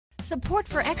Support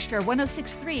for Extra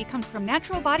 106.3 comes from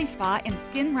Natural Body Spa and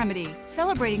Skin Remedy,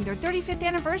 celebrating their 35th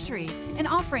anniversary and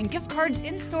offering gift cards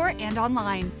in-store and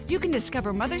online. You can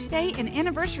discover Mother's Day and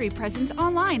anniversary presents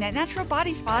online at Natural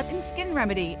Body Spa and Skin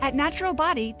Remedy at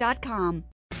naturalbody.com.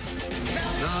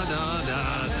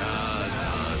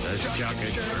 Let's chuck it,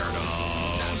 shirt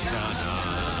off.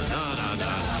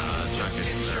 Chuck it,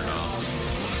 shirt off.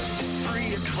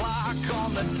 3 o'clock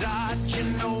on the dot, you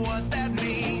know what that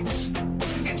means.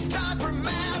 It's time for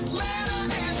Matt,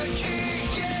 Atlanta, and the King,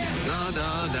 yeah.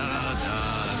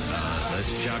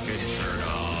 Let's chuck it, shirt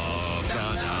off.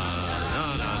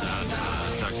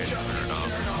 Chuck it, shirt off.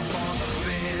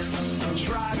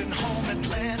 Driving home,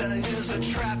 Atlanta is a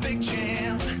traffic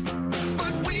jam.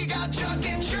 But we got Chuck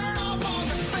and shirt off on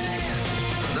the fan.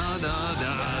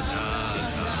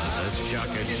 Let's chuck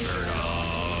it, shirt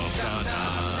off. Chuck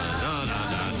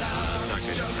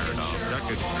it, shirt off. Chuck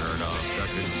it, shirt off.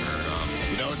 Chuck it, shirt off.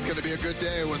 You know, it's going to be a good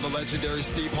day when the legendary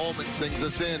Steve Holman sings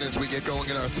us in as we get going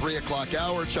in our 3 o'clock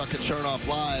hour. Chuck and Chernoff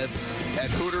live at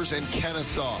Hooters in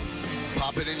Kennesaw.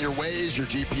 Pop it in your Waze, your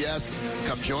GPS.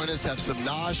 Come join us, have some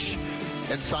nosh,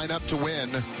 and sign up to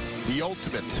win the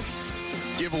ultimate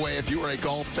giveaway. If you are a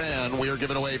golf fan, we are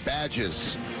giving away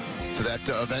badges to that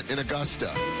event in Augusta.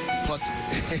 Plus,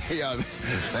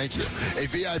 thank you, a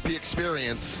VIP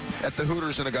experience at the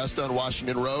Hooters in Augusta on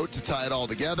Washington Road to tie it all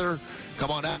together.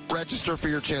 Come on out, register for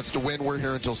your chance to win. We're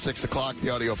here until 6 o'clock. The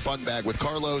audio fun bag with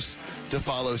Carlos to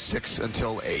follow 6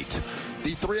 until 8.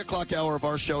 The 3 o'clock hour of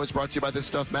our show is brought to you by This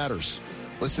Stuff Matters.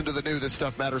 Listen to the new This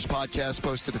Stuff Matters podcast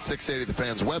posted at 680 The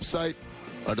Fan's website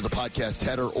under the podcast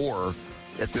header or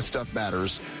at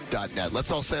thisstuffmatters.net.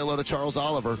 Let's all say hello to Charles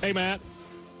Oliver. Hey, Matt.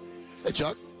 Hey,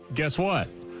 Chuck. Guess what?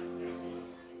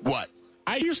 What?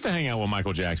 I used to hang out with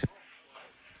Michael Jackson.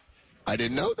 I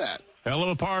didn't know that. Hell of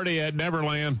a party at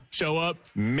Neverland. Show up.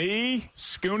 Me,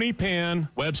 Scooney Penn,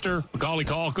 Webster, Macaulay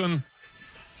Culkin.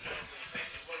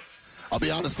 I'll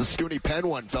be honest, the Scooney Penn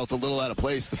one felt a little out of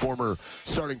place, the former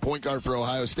starting point guard for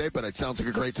Ohio State, but it sounds like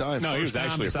a great time. No, he was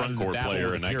actually a front court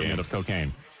player in that game of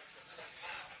cocaine.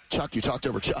 Chuck, you talked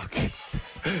over Chuck.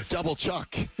 Double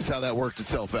Chuck is how that worked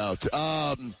itself out.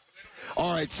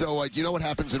 All right, so do you know what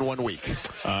happens in 1 week?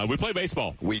 We play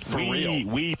baseball. Real.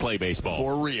 We play baseball.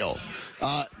 For real.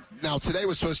 Now, today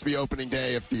was supposed to be opening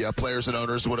day if the players and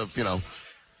owners would have,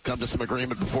 come to some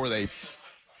agreement before they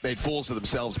made fools of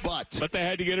themselves. But they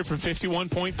had to get it from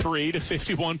 51.3 to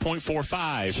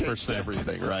 51.45%.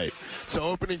 Everything, right. So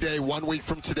opening day 1 week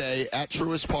from today at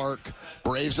Truist Park,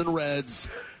 Braves and Reds.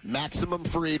 Maximum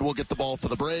Fried will get the ball for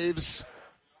the Braves.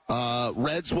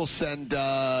 Reds will send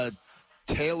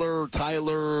Tyler,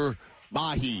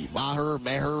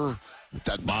 Maher,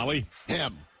 Molly?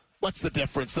 Him. What's the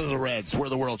difference? They're the Reds. We're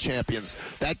the world champions.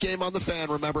 That game on the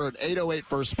Fan, remember, an 8:08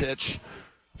 first pitch.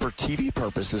 For TV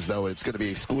purposes, though, it's going to be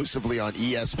exclusively on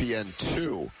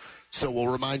ESPN2. So we'll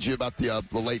remind you about the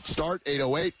late start,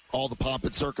 8:08, all the pomp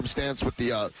and circumstance with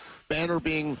the banner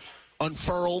being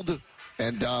unfurled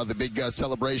and the big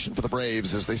celebration for the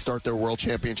Braves as they start their World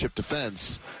Championship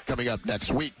defense coming up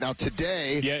next week. Now,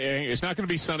 today... Yeah, it's not going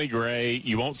to be Sonny Gray.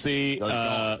 You won't see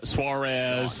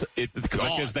Suarez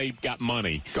because they got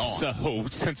money. So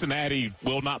Cincinnati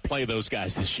will not play those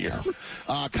guys this year.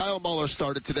 Kyle Muller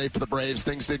started today for the Braves.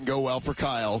 Things didn't go well for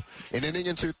Kyle. An inning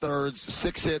and 2/3,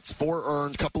 6 hits, 4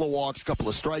 earned, couple of walks, couple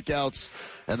of strikeouts,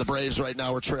 and the Braves right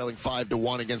now are trailing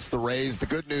 5-1 against the Rays. The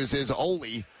good news is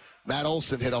only Matt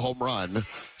Olson hit a home run,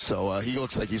 so he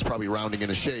looks like he's probably rounding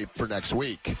into shape for next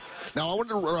week. Now, I want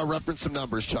to reference some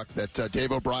numbers, Chuck, that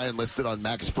Dave O'Brien listed on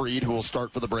Max Fried, who will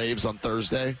start for the Braves on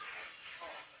Thursday.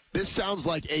 This sounds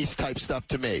like ace-type stuff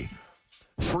to me.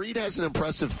 Fried has an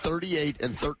impressive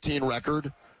 38-13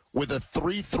 record with a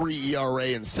 3.3 ERA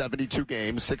in 72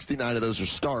 games. 69 of those are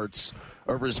starts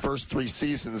over his first 3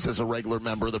 seasons as a regular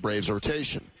member of the Braves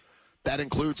rotation. That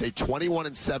includes a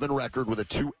 21-7 record with a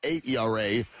 2.8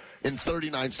 ERA in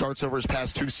 39 starts over his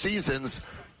past 2 seasons,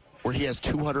 where he has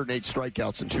 208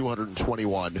 strikeouts in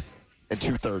 221 and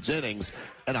 2/3 innings.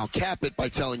 And I'll cap it by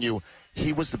telling you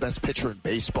he was the best pitcher in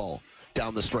baseball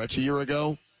down the stretch a year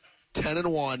ago.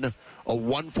 10-1, a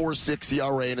 1.46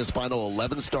 ERA in his final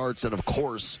 11 starts, and of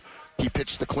course, he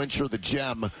pitched the clincher, the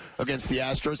gem, against the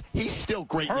Astros. He's still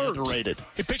greatly underrated.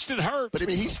 He pitched it hurt. But, I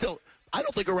mean, he's still... I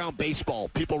don't think around baseball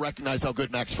people recognize how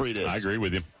good Max Fried is. I agree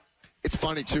with you. It's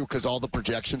funny, too, because all the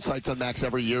projection sites on Max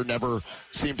every year never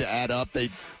seem to add up.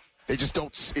 They just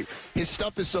don't see. His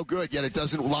stuff is so good, yet it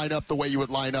doesn't line up the way you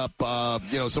would line up,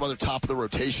 some other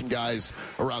top-of-the-rotation guys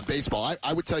around baseball.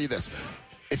 I would tell you this.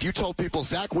 If you told people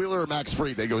Zach Wheeler or Max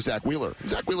Fried, they'd go Zach Wheeler.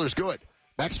 Zach Wheeler's good.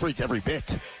 Max Fried's every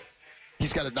bit.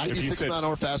 He's got a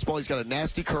 96-mile-an-hour fastball. He's got a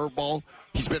nasty curveball.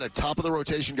 He's been a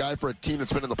top-of-the-rotation guy for a team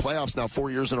that's been in the playoffs now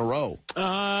 4 years in a row.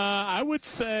 I would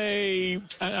say,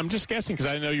 I'm just guessing because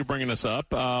I know you're bringing this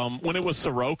up. When it was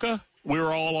Soroka, we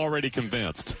were all already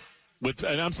convinced.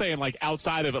 And I'm saying, like,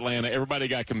 outside of Atlanta, everybody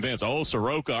got convinced. Oh,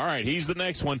 Soroka, all right, he's the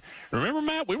next one. Remember,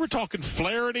 Matt, we were talking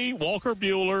Flaherty, Walker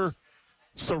Buehler,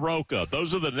 Soroka.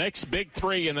 Those are the next big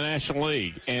three in the National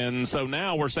League. And so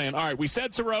now we're saying, all right, we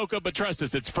said Soroka, but trust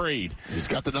us, it's Fried. He's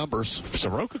got the numbers.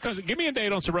 Soroka, give me a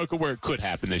date on Soroka where it could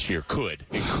happen this year. It could.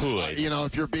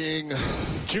 If you're being...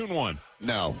 June 1.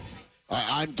 No.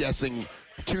 I'm guessing...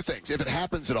 two things. If it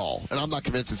happens at all, and I'm not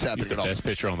convinced it's happening he's at all. the best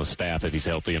pitcher on the staff if he's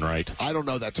healthy and right. I don't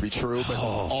know that to be true, but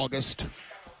August.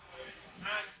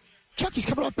 Chucky's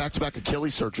coming off back-to-back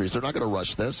Achilles surgeries. They're not going to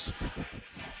rush this.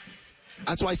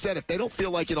 That's why I said if they don't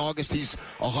feel like in August he's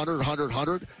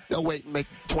 100, they'll wait and make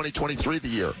 2023 the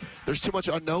year. There's too much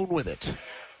unknown with it.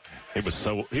 He was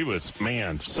so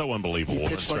unbelievable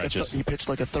in the stretches. He pitched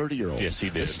like a 30-year-old. Yes, he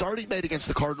did. The start he made against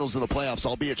the Cardinals in the playoffs,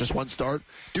 albeit just one start,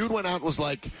 dude went out and was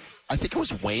like, I think it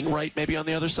was Wainwright maybe on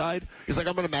the other side. He's like,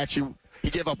 I'm going to match you. He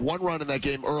gave up one run in that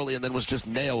game early and then was just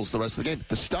nails the rest of the game.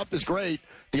 The stuff is great.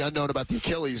 The unknown about the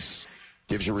Achilles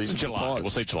gives you reason to pause. We'll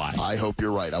say July. I hope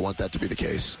you're right. I want that to be the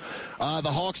case.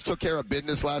 The Hawks took care of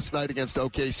business last night against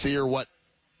OKC, or what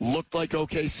looked like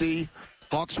OKC.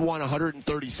 Hawks won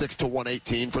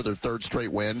 136-118 for their third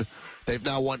straight win. They've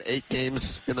now won 8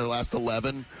 games in their last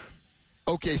 11.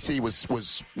 OKC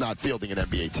was not fielding an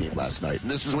NBA team last night.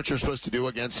 And this is what you're supposed to do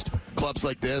against clubs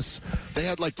like this. They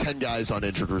had like 10 guys on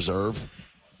injured reserve.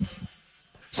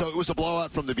 So it was a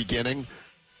blowout from the beginning.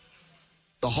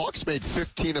 The Hawks made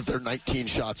 15 of their 19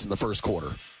 shots in the first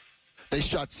quarter. They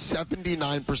shot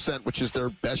 79%, which is their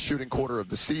best shooting quarter of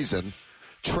the season.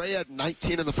 Trey had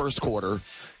 19 in the first quarter.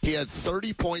 He had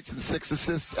 30 points and 6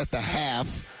 assists at the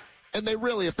half. And they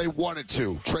really, if they wanted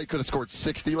to, Trey could have scored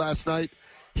 60 last night.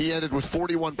 He ended with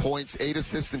 41 points, 8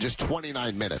 assists in just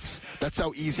 29 minutes. That's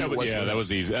how easy it was. Yeah, that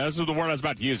was easy. That's the word I was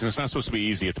about to use, and it's not supposed to be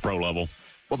easy at the pro level.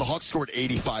 Well, the Hawks scored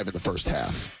 85 in the first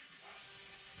half.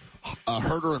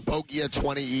 Herter and Bogey had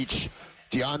 20 each.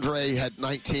 DeAndre had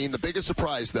 19. The biggest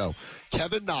surprise, though,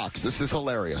 Kevin Knox. This is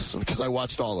hilarious because I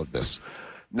watched all of this.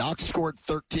 Knox scored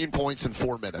 13 points in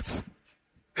 4 minutes.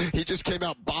 He just came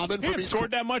out bombing. He hadn't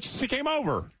scored that much since he came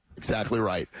over. Exactly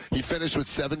right. He finished with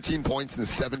 17 points in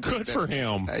 17 minutes. Good for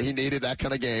him. He needed that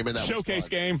kind of game, and that showcase was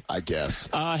game. I guess.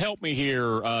 Help me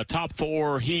here. Top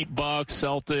 4: Heat, Bucks,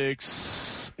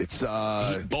 Celtics. It's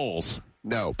Bulls.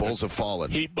 No, Bulls have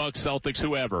fallen. Heat, Bucks, Celtics,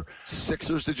 whoever.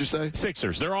 Sixers, did you say?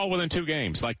 Sixers. They're all within 2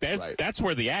 games. Like that. Right. That's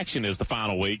where the action is the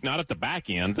final week, not at the back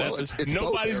end. Well, it's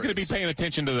nobody's going to be paying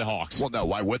attention to the Hawks. Well, no,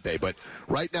 why would they? But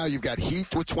right now you've got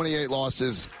Heat with 28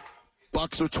 losses,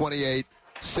 Bucks with 28,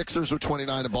 Sixers with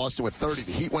 29, and Boston with 30.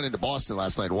 The Heat went into Boston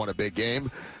last night and won a big game.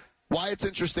 Why it's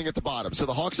interesting at the bottom. So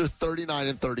the Hawks are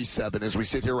 39-37 as we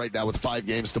sit here right now with 5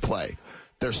 games to play.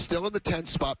 They're still in the 10th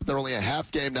spot, but they're only a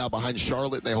half game now behind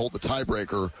Charlotte, and they hold the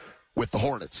tiebreaker with the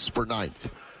Hornets for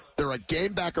 9th. They're a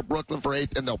game back of Brooklyn for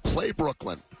 8th, and they'll play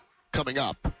Brooklyn coming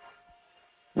up.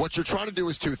 What you're trying to do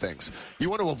is 2 things. You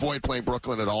want to avoid playing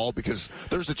Brooklyn at all because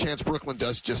there's a chance Brooklyn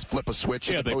does just flip a switch.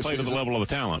 Yeah, they play to the level of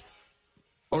the talent.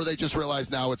 Or they just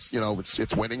realize now it's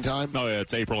winning time. Oh, yeah,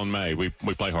 it's April and May. We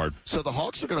play hard. So the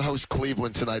Hawks are going to host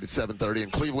Cleveland tonight at 7:30,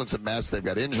 and Cleveland's a mess. They've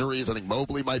got injuries. I think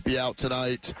Mobley might be out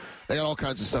tonight. They got all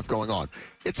kinds of stuff going on.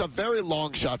 It's a very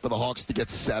long shot for the Hawks to get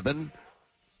 7,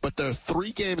 but they're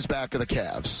 3 games back of the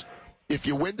Cavs. If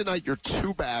you win tonight, you're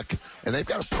 2 back, and they've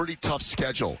got a pretty tough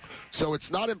schedule. So it's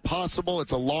not impossible.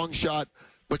 It's a long shot,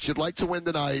 but you'd like to win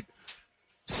tonight.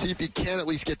 See if you can at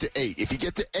least get to 8. If you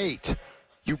get to 8,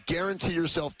 you guarantee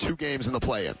yourself 2 games in the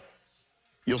play-in.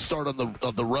 You'll start on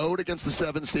the road against the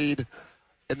 7 seed,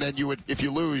 and then if you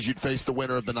lose, you'd face the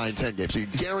winner of the 9-10 game. So you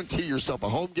guarantee yourself a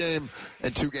home game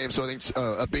and 2 games. So I think it's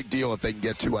a big deal if they can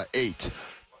get to 8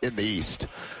 in the East.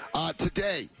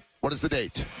 Today, what is the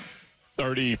date?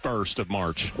 31st of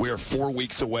March. We are 4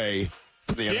 weeks away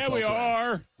from the NFL draft. Yeah, we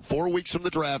are. 4 weeks from the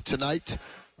draft. Tonight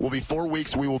will be 4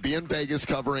 weeks. We will be in Vegas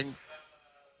covering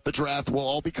the draft. We'll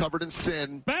all be covered in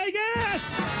sin.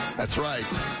 Vegas! That's right.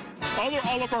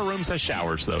 All of our rooms have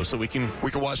showers, though, so we can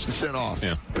wash the sin off.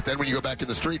 Yeah. But then when you go back in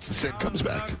the streets, the sin comes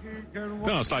back.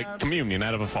 No, it's like communion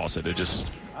out of a faucet.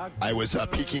 I was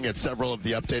peeking at several of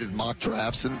the updated mock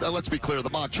drafts, and let's be clear,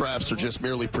 the mock drafts are just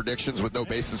merely predictions with no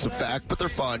basis of fact, but they're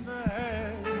fun.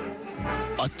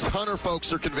 A ton of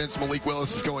folks are convinced Malik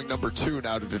Willis is going number 2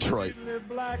 now to Detroit.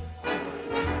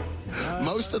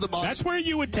 Most of the mocks. That's where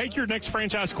you would take your next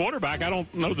franchise quarterback. I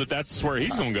don't know that that's where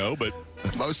he's going to go, but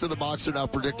most of the mocks are now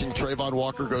predicting Trayvon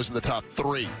Walker goes in the top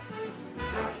 3.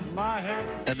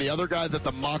 And the other guy that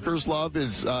the mockers love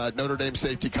is Notre Dame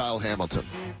safety Kyle Hamilton.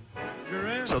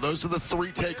 So those are the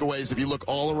three takeaways if you look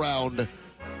all around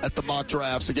at the mock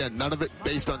drafts. Again, none of it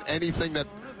based on anything that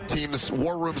teams'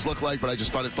 war rooms look like, but I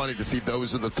just find it funny to see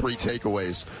those are the three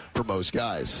takeaways for most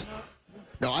guys.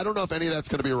 Now, I don't know if any of that's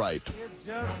going to be right.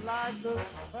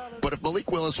 But if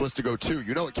Malik Willis was to go 2,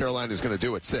 you know what Carolina is going to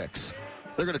do at 6.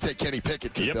 They're going to take Kenny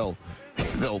Pickett because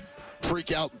they'll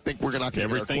freak out and think we're not going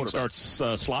to get our quarterback. Everything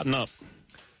starts slotting up.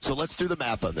 So let's do the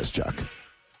math on this, Chuck.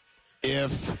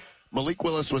 If Malik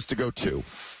Willis was to go 2,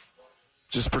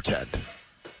 just pretend.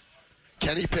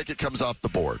 Kenny Pickett comes off the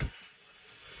board.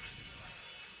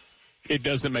 It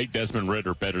doesn't make Desmond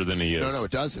Ridder better than he is. No,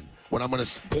 it doesn't. What I'm going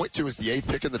to point to is the 8th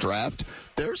pick in the draft.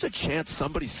 There's a chance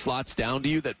somebody slots down to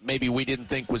you that maybe we didn't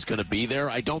think was going to be there.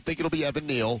 I don't think it'll be Evan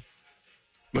Neal.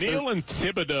 Neal and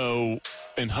Thibodeau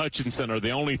and Hutchinson are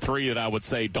the only 3 that I would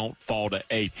say don't fall to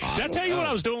 8. Did I tell you what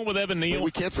I was doing with Evan Neal?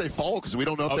 We can't say fall because we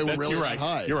don't know if they were really that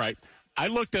high. You're right. I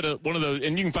looked at one of those,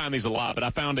 and you can find these a lot, but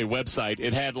I found a website.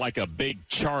 It had like a big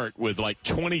chart with like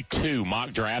 22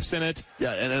 mock drafts in it.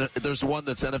 Yeah, and there's one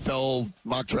that's NFL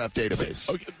mock draft database.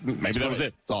 Okay, maybe that was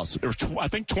it. It's awesome. There was, I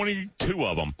think, 22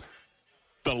 of them.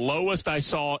 The lowest I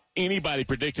saw anybody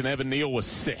predicting Evan Neal was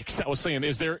 6. I was saying,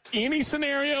 is there any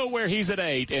scenario where he's at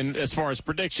 8? And as far as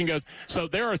prediction goes, so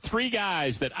there are 3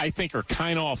 guys that I think are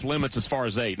kind of off limits as far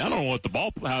as 8. And I don't know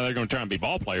how they're going to try and be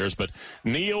ball players, but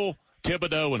Neal,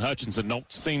 Thibodeau, and Hutchinson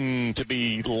don't seem to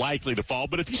be likely to fall.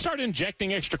 But if you start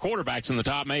injecting extra quarterbacks in the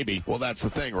top, maybe. Well, that's the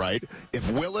thing, right?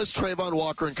 If Willis, Trayvon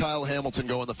Walker, and Kyle Hamilton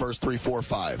go in the first 3, 4,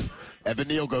 5, Evan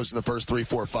Neal goes in the first 3,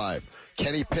 4, 5,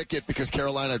 Kenny Pickett, because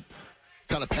Carolina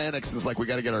kind of panics and is like, we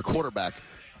got to get our quarterback.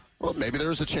 Well, maybe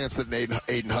there's a chance that an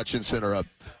Aiden Hutchinson or a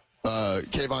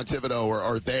Kayvon Thibodeau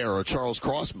are there, or Charles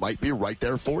Cross might be right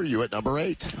there for you at number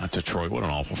 8. Detroit, what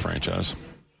an awful franchise.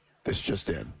 This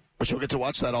just in. But you'll get to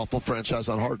watch that awful franchise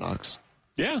on Hard Knocks.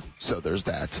 Yeah. So there's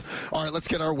that. All right, let's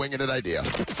get our Winging It idea.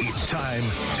 It's time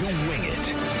to wing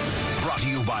it. Brought to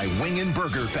you by Wingin'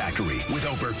 Burger Factory. With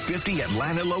over 50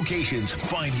 Atlanta locations,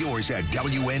 find yours at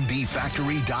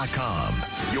WNBFactory.com.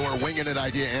 Your Winging It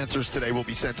idea answers today will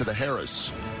be sent to the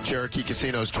Harris Cherokee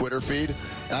Casino's Twitter feed.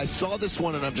 And I saw this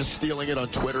one, and I'm just stealing it on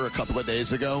Twitter a couple of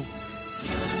days ago.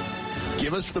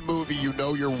 Give us the movie you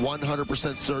know you're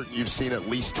 100% certain you've seen at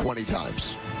least 20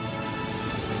 times.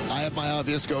 I have my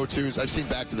obvious go-tos. I've seen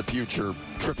Back to the Future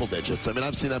triple digits. I mean,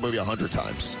 I've seen that movie 100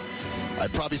 times.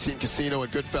 I've probably seen Casino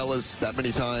and Goodfellas that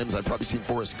many times. I've probably seen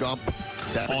Forrest Gump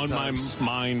that many times. On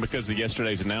my mind, because of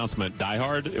yesterday's announcement, Die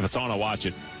Hard, if it's on, I'll watch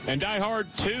it. And Die Hard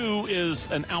 2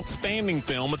 is an outstanding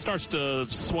film. It starts to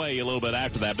sway a little bit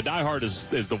after that, but Die Hard is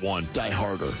the one. Die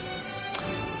Harder.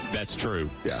 That's true.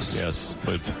 Yes,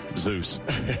 with Zeus.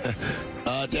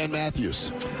 Dan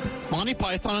Matthews. Monty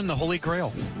Python and the Holy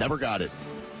Grail. Never got it.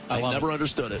 I never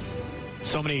understood it.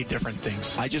 So many different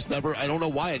things. I don't know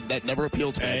why. That never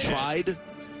appealed to me. I tried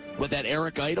with that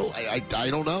Eric Idle. I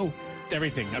don't know.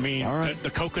 Everything. I mean,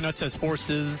 the coconuts as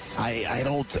horses. I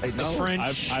don't know. The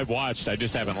French. I've watched. I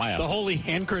just haven't laughed. The holy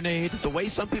hand grenade. The way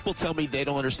some people tell me they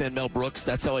don't understand Mel Brooks,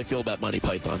 that's how I feel about Monty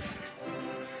Python.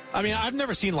 I mean, I've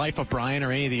never seen Life of Brian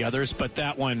or any of the others, but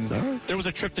that one, there was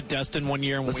a trip to Destin one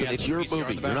year. And listen, it's your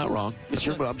movie. You're not wrong. It's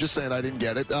your movie. I'm just saying I didn't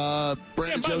get it.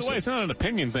 Brandon Joseph. By the way, it's not an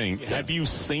opinion thing. Yeah. Have you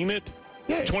seen it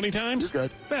 20 times? You're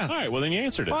good. Yeah. All right, well, then you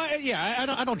answered it. Well,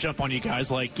 I don't jump on you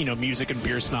guys like, music and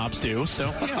beer snobs do,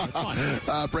 so, yeah, it's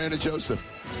fine. Brandon Joseph.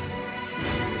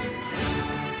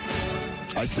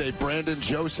 I say Brandon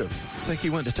Joseph. I think he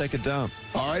went to take a dump.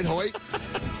 All right, Hoyt.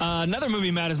 Another movie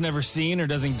Matt has never seen or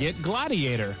doesn't get,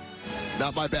 Gladiator.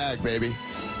 Not my bag, baby.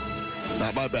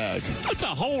 Not my bag. That's a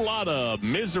whole lot of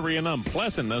misery and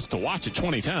unpleasantness to watch it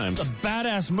 20 times. It's a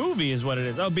badass movie is what it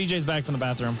is. Oh, BJ's back from the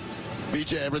bathroom.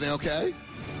 BJ, everything okay?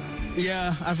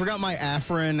 Yeah, I forgot my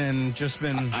Afrin and just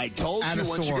been I told out you of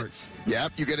once sorts.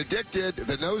 You get addicted.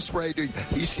 The nose spray, dude.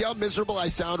 You see how miserable I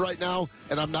sound right now?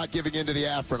 And I'm not giving in to the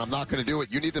Afrin. I'm not going to do it.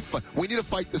 We need to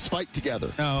fight this fight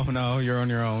together. No, you're on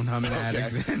your own. I'm an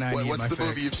addict. And I need what's my the fix.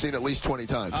 movie you've seen at least 20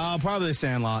 times? Probably The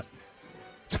Sandlot.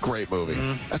 It's a great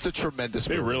movie. That's a tremendous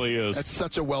movie. It really is. That's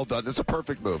such a well done. It's a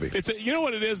perfect movie. You know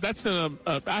what it is? That's I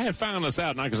have found this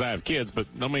out, not because I have kids, but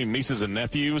I mean nieces and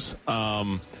nephews.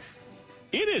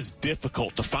 It is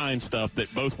difficult to find stuff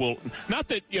that both will, not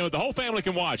that, the whole family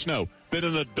can watch, no, that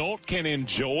an adult can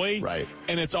enjoy. Right.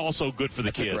 And it's also good for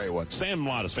the kids. That's a great one.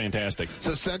 Sandlot is fantastic.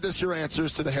 So send us your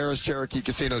answers to the Harris Cherokee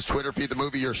Casino's Twitter feed, the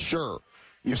movie you're sure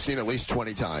you've seen at least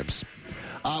 20 times.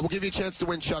 We'll give you a chance to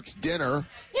win Chuck's dinner.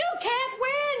 You can't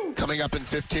win! Coming up in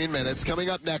 15 minutes. Coming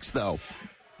up next, though,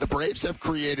 the Braves have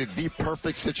created the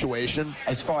perfect situation.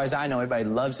 As far as I know, everybody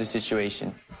loves the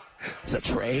situation. Is that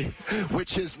Trey?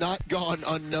 Which has not gone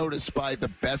unnoticed by the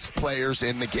best players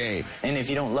in the game. And if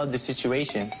you don't love the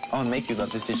situation, I'll make you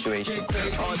love the situation.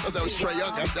 Oh, I thought that was Trey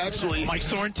Young. That's actually Mike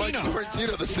Sorrentino. Mike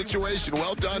Sorrentino, the situation.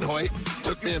 Well done, Hoyt.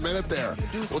 Took me a minute there.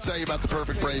 We'll tell you about the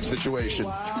perfect Brave situation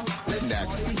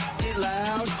next. Get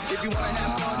loud. If you want to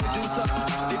have fun, to do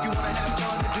something. If you want to have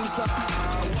fun, to do something.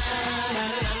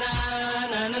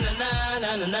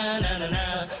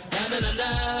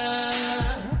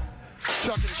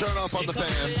 Chuck and Chernoff on the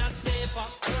Fan.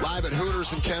 Live at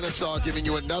Hooters in Kennesaw, giving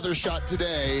you another shot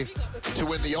today to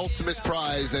win the ultimate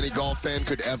prize any golf fan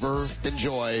could ever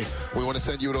enjoy. We want to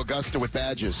send you to Augusta with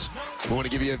badges. We want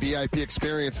to give you a VIP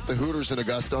experience at the Hooters in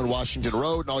Augusta on Washington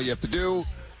Road, and all you have to do,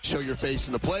 show your face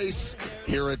in the place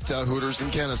here at Hooters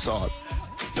in Kennesaw.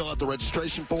 Fill out the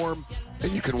registration form,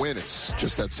 and you can win. It's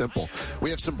just that simple. We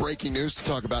have some breaking news to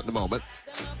talk about in a moment.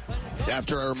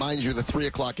 After I remind you, the 3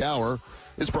 o'clock hour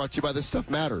is brought to you by This Stuff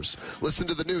Matters. Listen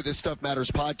to the new This Stuff Matters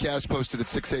podcast posted at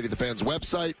 680 The Fan's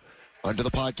website, under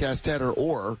the podcast header,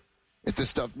 or at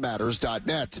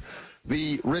thisstuffmatters.net.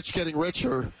 The rich getting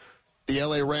richer. The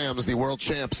LA Rams, the world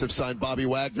champs, have signed Bobby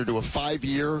Wagner to a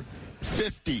 5-year,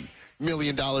 $50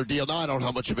 million deal. Now, I don't know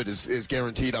how much of it is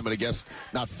guaranteed. I'm going to guess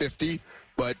not 50,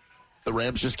 but the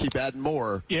Rams just keep adding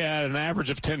more. Yeah, an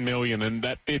average of $10 million in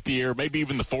that 5th year, maybe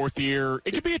even the 4th year.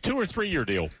 It could be a 2 or 3 year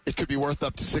deal. It could be worth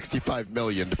up to $65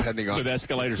 million, depending on with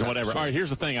escalators and whatever. All right,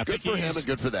 here's the thing. I good think for him and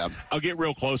good for them. I'll get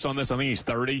real close on this. I think he's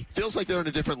 30. Feels like they're in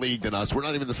a different league than us. We're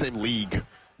not even the same league.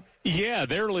 Yeah,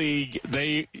 their league,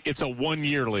 it's a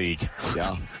 1-year league.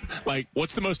 Yeah. Like,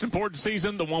 what's the most important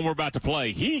season? The one we're about to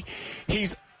play. He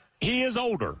is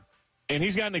older, and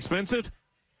he's gotten expensive.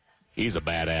 He's a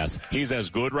badass. He's as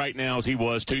good right now as he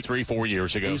was 2, 3, 4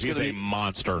 years ago. He's a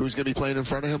monster. Who's going to be playing in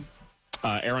front of him?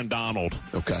 Aaron Donald.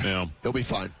 Okay. Yeah. He'll be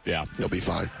fine. Yeah. He'll be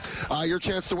fine. Your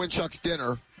chance to win Chuck's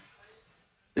dinner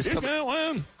is coming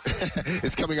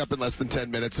up in less than 10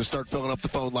 minutes. So start filling up the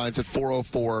phone lines at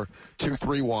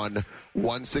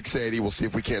 404-231-1680. We'll see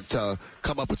if we can't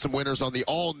come up with some winners on the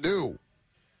all-new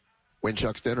Win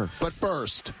Chuck's dinner. But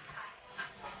first,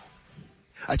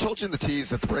 I told you in the tease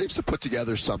that the Braves have put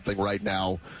together something right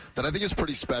now that I think is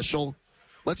pretty special.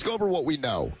 Let's go over what we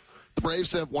know. The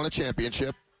Braves have won a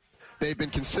championship. They've been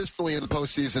consistently in the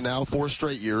postseason now 4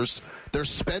 straight years. They're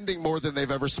spending more than they've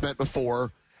ever spent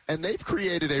before, and they've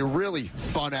created a really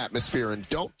fun atmosphere. And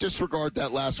don't disregard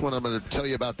that last one. I'm going to tell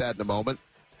you about that in a moment.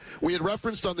 We had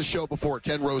referenced on the show before,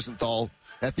 Ken Rosenthal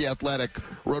at The Athletic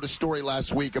wrote a story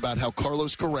last week about how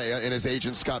Carlos Correa and his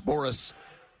agent Scott Boras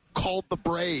called the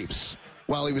Braves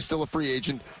while he was still a free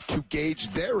agent to gauge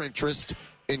their interest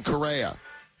in Correa.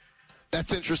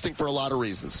 That's interesting for a lot of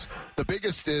reasons. The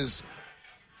biggest is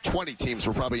 20 teams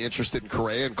were probably interested in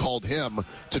Correa and called him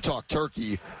to talk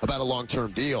turkey about a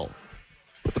long-term deal.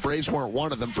 But the Braves weren't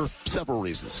one of them for several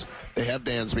reasons. They have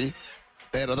Dansby.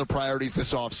 They had other priorities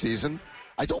this offseason.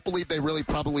 I don't believe they really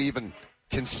probably even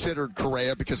considered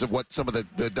Correa because of what some of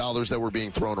the dollars that were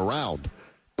being thrown around.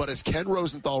 But as Ken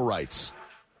Rosenthal writes,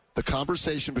 the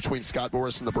conversation between Scott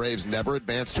Boras and the Braves never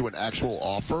advanced to an actual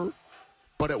offer.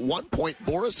 But at one point,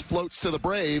 Boras floats to the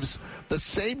Braves the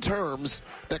same terms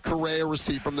that Correa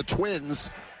received from the Twins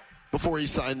before he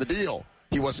signed the deal.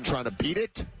 He wasn't trying to beat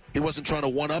it. He wasn't trying to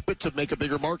one-up it to make a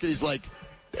bigger market. He's like,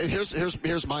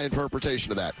 here's my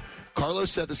interpretation of that.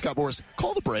 Carlos said to Scott Boras,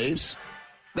 call the Braves.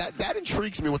 That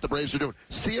intrigues me what the Braves are doing.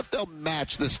 See if they'll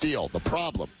match this deal. The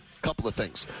problem, a couple of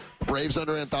things. The Braves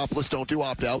under Anthopoulos don't do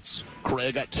opt-outs.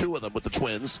 Correa got 2 of them with the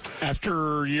Twins.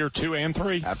 After year 2 and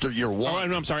 3? After year 1. Oh,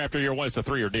 no, I'm sorry, after year 1, it's a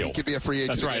 3-year deal. He could be a free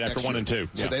agent. That's right, after 1 and 2.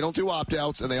 So they don't do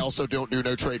opt-outs, and they also don't do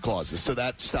no trade clauses. So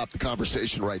that stopped the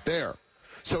conversation right there.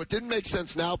 So it didn't make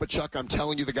sense now, but Chuck, I'm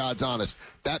telling you the God's honest.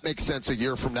 That makes sense a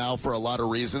year from now for a lot of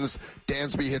reasons.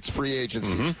 Dansby hits free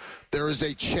agency. Mm-hmm. There is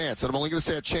a chance, and I'm only going to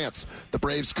say a chance, the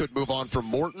Braves could move on from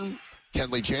Morton,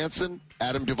 Kenley Jansen,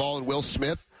 Adam Duvall, and Will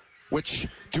Smith, which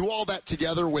do all that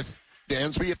together with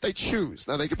Dansby if they choose.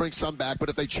 Now, they could bring some back, but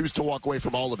if they choose to walk away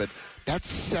from all of it,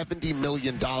 that's $70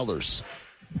 million.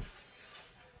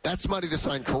 That's money to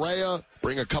sign Correa,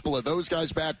 bring a couple of those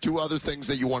guys back, do other things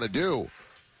that you want to do.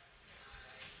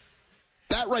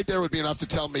 That right there would be enough to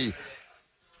tell me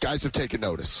guys have taken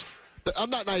notice. I'm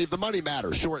not naive. The money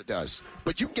matters. Sure it does.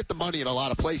 But you can get the money in a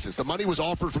lot of places. The money was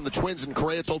offered from the Twins, and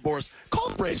Correa told Boras, call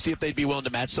the Braves, see if they'd be willing to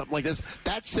match something like this.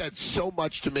 That said so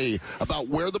much to me about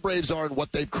where the Braves are and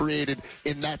what they've created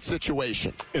in that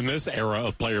situation. In this era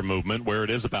of player movement, where it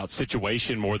is about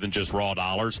situation more than just raw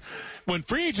dollars, when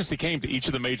free agency came to each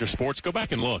of the major sports, go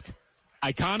back and look.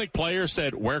 iconic players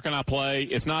said, where can I play?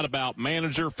 It's not about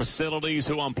manager, facilities,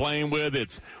 who I'm playing with.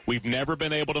 It's we've never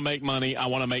been able to make money. I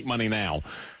want to make money now.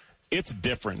 It's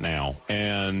different now.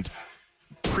 And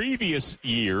previous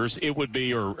years, it would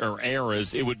be, or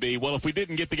eras, it would be, well, if we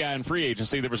didn't get the guy in free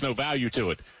agency, there was no value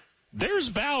to it. There's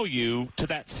value to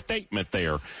that statement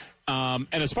there. And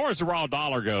as far as the raw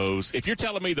dollar goes, if you're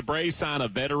telling me the Braves sign a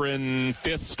veteran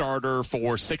fifth starter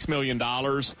for $6 million,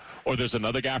 or there's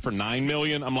another guy for $9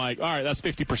 million, I'm like, all right, that's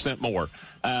 50% more.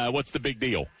 What's the big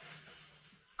deal?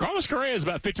 Carlos Correa is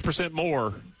about 50%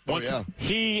 more once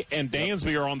he and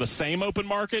Dansby are on the same open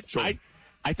market. Sure.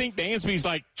 I think Dansby's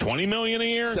like $20 million a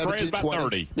year. Correa's about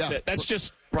 30. Yeah. That's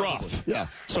just rough. Yeah.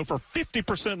 So for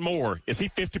 50% more, is he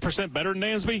 50% better than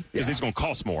Dansby? Because he's going to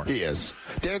cost more. He is.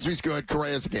 Dansby's good.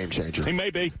 Correa's a game changer. He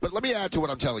may be. But let me add to what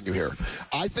I'm telling you here.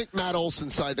 I think Matt Olson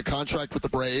signed a contract with the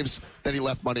Braves that he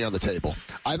left money on the table.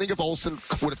 I think if Olson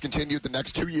would have continued the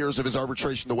next 2 years of his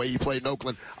arbitration the way he played in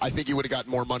Oakland, I think he would have gotten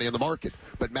more money on the market.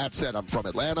 But Matt said, I'm from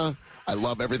Atlanta. I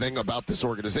love everything about this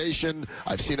organization.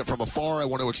 I've seen it from afar. I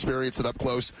want to experience it up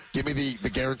close. Give me the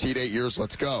guaranteed 8 years.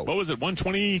 Let's go. What was it,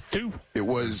 122? It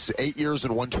was 8 years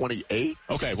and 128.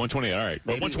 Okay, 128. All right.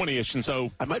 120-ish, and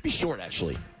so I might be short,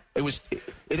 actually.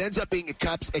 It ends up being, it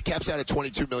caps out at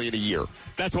 $22 million a year.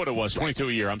 That's what it was, 22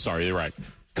 a year. I'm sorry, you're right.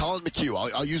 Colin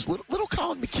McHugh. I'll use little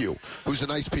Colin McHugh, who's a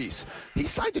nice piece. He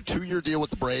signed a 2-year deal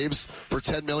with the Braves for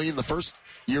 $10 million. The first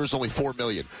year is only $4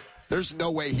 million. There's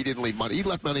no way he didn't leave money. He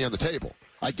left money on the table.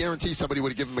 I guarantee somebody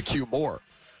would have given McHugh more.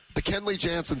 The Kenley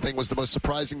Jansen thing was the most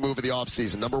surprising move of the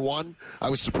offseason. Number one, I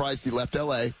was surprised he left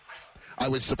L.A. I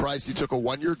was surprised he took a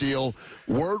 1-year deal.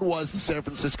 Word was the San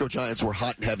Francisco Giants were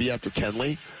hot and heavy after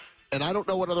Kenley. And I don't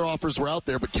know what other offers were out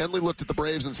there, but Kenley looked at the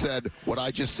Braves and said what I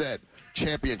just said.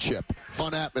 Championship,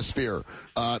 fun atmosphere.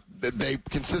 They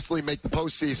consistently make the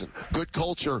postseason. Good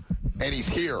culture, and he's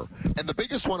here. And the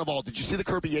biggest one of all, did you see the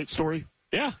Kirby Yates story?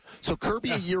 Yeah. So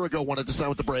Kirby a year ago wanted to sign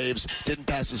with the Braves, didn't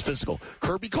pass his physical.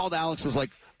 Kirby called Alex and was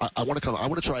like, I want to come. I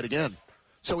want to try it again.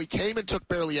 So he came and took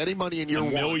barely any money in year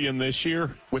one. $1 million this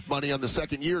year. With money on the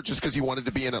second year just because he wanted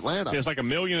to be in Atlanta. It's like $1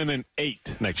 million and then $8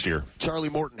 million next year. Charlie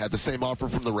Morton had the same offer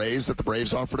from the Rays that the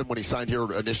Braves offered him when he signed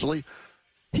here initially.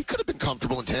 He could have been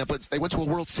comfortable in Tampa. They went to a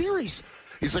World Series.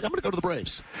 He's like, I'm going to go to the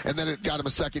Braves. And then it got him a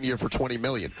second year for $20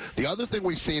 million. The other thing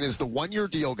we've seen is the 1-year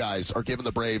deal guys are giving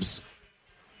the Braves –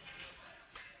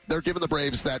 they're giving the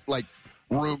Braves that,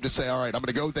 room to say, all right, I'm going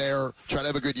to go there, try to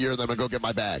have a good year, then I'm going to go get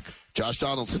my bag. Josh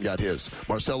Donaldson got his.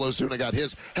 Marcell Ozuna got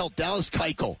his. Hell, Dallas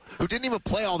Keuchel, who didn't even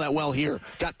play all that well here,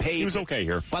 got paid. He was okay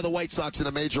here. By the White Sox in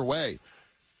a major way.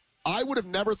 I would have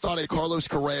never thought a Carlos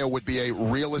Correa would be a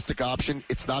realistic option.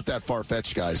 It's not that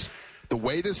far-fetched, guys. The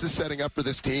way this is setting up for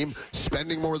this team,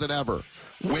 spending more than ever,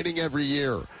 winning every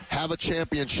year, have a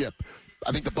championship.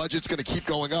 I think the budget's going to keep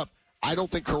going up. I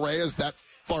don't think Correa's that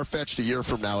far-fetched a year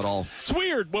from now at all. It's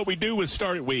weird what we do with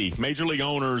major league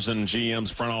owners and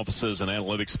GMs, front offices, and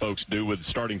analytics folks do with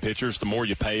starting pitchers. The more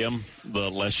you pay them, the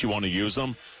less you want to use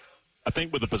them. I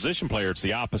think with the position player, it's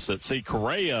the opposite. See,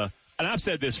 Correa, and I've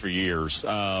said this for years,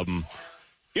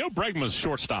 Bregman's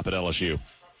shortstop at LSU.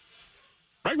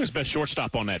 Bregman's best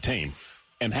shortstop on that team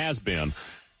and has been.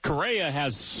 Correa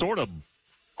has sort of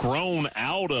grown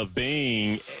out of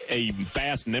being a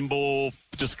fast, nimble,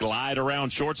 just glide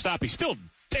around shortstop. He's still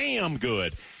damn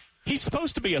good. He's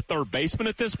supposed to be a third baseman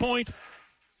at this point.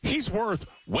 He's worth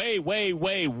way, way,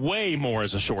 way, way more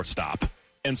as a shortstop.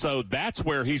 And so that's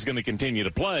where he's going to continue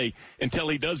to play until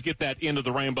he does get that end of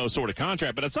the rainbow sort of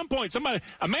contract. But at some point,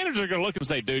 a manager is going to look and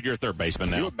say, dude, you're a third baseman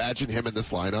now. Can you imagine him in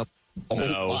this lineup? Oh,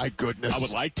 no. My goodness. I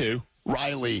would like to.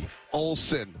 Riley,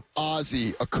 Olson,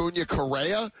 Ozzie, Acuna,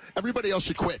 Correa. Everybody else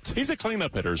should quit. He's a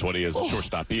cleanup hitter is what he is, a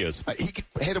shortstop. He is. He can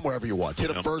hit him wherever you want.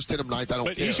 Hit him first, hit him ninth. I don't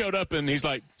care. But he showed up, and he's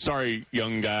like, sorry,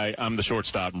 young guy, I'm the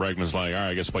shortstop. And Bregman's like, all right,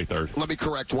 I guess play third. Let me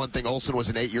correct one thing. Olson was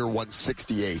an 8-year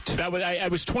 168. I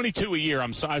was 22 a year.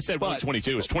 I said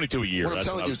 122. It's 22 a year. What I'm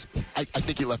telling you is I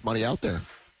think he left money out there.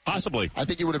 Possibly. I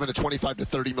think he would have been a $25 to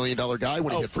 $30 million guy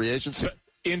when he hit free agency. But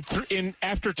in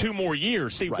after 2 more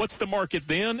years, see, what's the market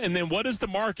then? And then what is the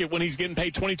market when he's getting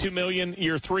paid $22 million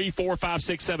year 3, 4, 5,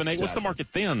 6, 7, 8? Exactly. What's the market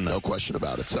then? No question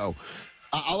about it. So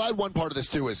I'll add one part of this,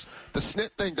 too, is the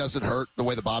Snit thing doesn't hurt the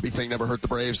way the Bobby thing never hurt the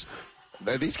Braves.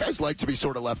 These guys like to be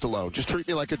sort of left alone. Just treat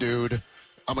me like a dude.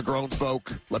 I'm a grown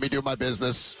folk. Let me do my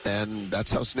business. And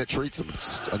that's how Snit treats them.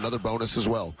 It's another bonus as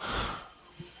well.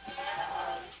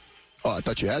 Oh, I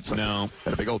thought you had something. No.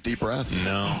 Had a big old deep breath.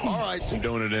 No. All right. I'm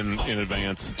doing it in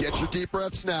advance. Get your deep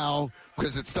breaths now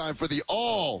because it's time for the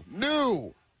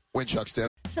all-new Winchuck's Dinner.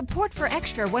 Support for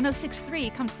Extra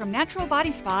 106.3 comes from Natural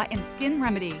Body Spa and Skin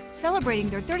Remedy, celebrating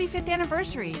their 35th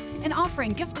anniversary and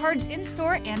offering gift cards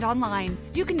in-store and online.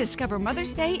 You can discover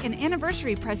Mother's Day and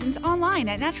anniversary presents online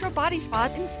at Natural Body Spa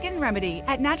and Skin Remedy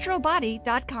at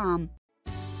naturalbody.com.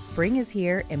 Spring is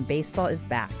here and baseball is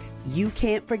back. You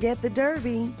can't forget the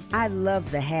Derby. I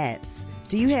love the hats.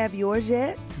 Do you have yours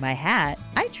yet? My hat?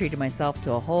 I treated myself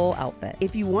to a whole outfit.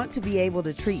 If you want to be able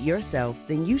to treat yourself,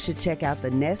 then you should check out the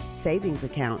Nest Savings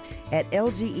Account at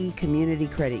LGE Community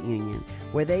Credit Union,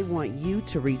 where they want you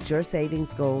to reach your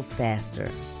savings goals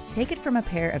faster. Take it from a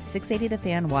pair of 680 The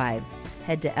Fan wives.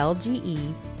 Head to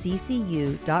lgeccu.org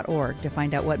to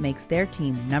find out what makes their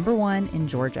team #1 in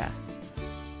Georgia.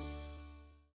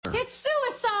 It's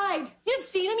suicide! You've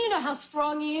seen him, you know how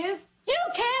strong he is. You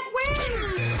can't win!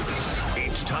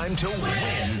 It's time to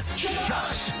win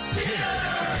Chuck's Dinner.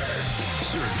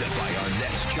 Served up by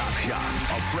Arnett's Chop Shop,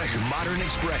 a fresh, modern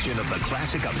expression of the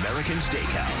classic American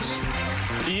steakhouse.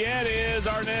 Yeah, it is.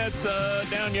 Arnett's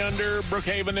down yonder,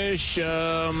 Brookhaven-ish.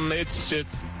 It's just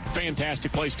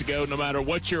fantastic place to go no matter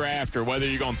what you're after, whether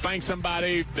you're going to thank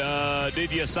somebody, did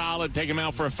you a solid, take them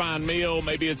out for a fine meal,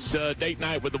 maybe it's date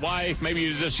night with the wife, maybe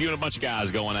it's just you and a bunch of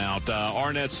guys going out.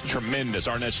 Arnett's tremendous.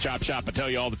 Arnett's Chop Shop, I tell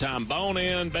you all the time, bone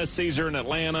in, best Caesar in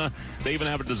Atlanta. They even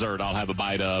have a dessert I'll have a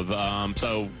bite of.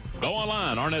 So go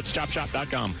online,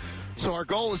 arnettschopshop.com. So our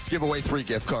goal is to give away 3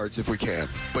 gift cards if we can.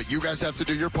 But you guys have to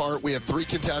do your part. We have 3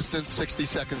 contestants, 60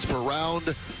 seconds per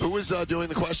round. Who is doing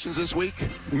the questions this week?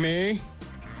 Me.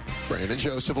 Brandon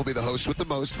Joseph will be the host with the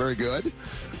most. Very good.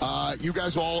 You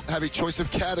guys will all have a choice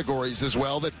of categories as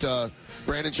well that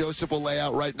Brandon Joseph will lay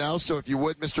out right now. So if you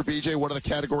would, Mr. BJ, what are the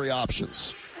category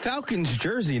options? Falcons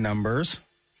jersey numbers.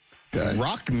 Okay.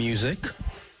 Rock music.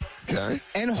 Okay.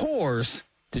 And whores.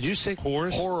 Did you say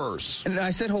whores? Horrors. And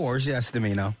I said whores, yes,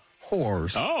 Domino.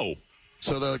 Whores. Oh.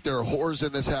 So there are whores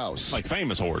in this house. Like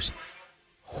famous whores.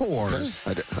 Whores.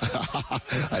 Okay.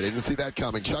 I didn't see that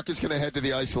coming. Chuck is going to head to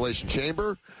the isolation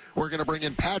chamber. We're going to bring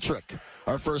in Patrick,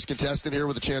 our first contestant here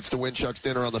with a chance to win Chuck's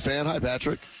Dinner on the Fan. Hi,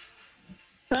 Patrick.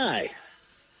 Hi.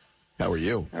 How are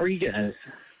you? How are you guys?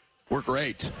 We're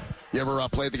great. You ever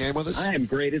played the game with us? I am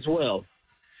great as well.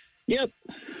 Yep.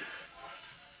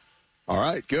 All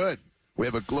right, good. We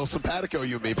have a little simpatico,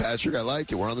 you and me, Patrick. I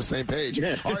like it. We're on the same page.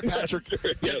 Yeah. All right, Patrick,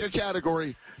 pick a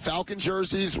category. Falcon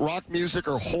jerseys, rock music,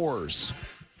 or whores?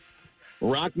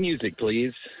 Rock music,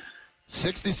 please.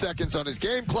 60 seconds on his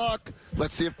game clock.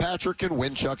 Let's see if Patrick can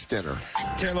win Chuck's Dinner.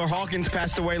 Taylor Hawkins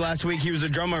passed away last week. He was a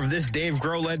drummer of this Dave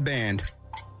Grohl-led band.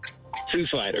 Foo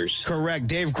Fighters. Correct.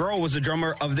 Dave Grohl was the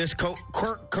drummer of this Kurt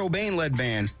Cobain-led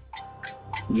band.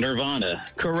 Nirvana.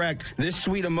 Correct. This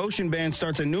Sweet Emotion band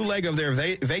starts a new leg of their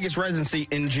Vegas residency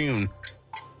in June.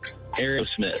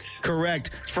 Aerosmith.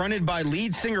 Correct. Fronted by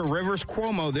lead singer Rivers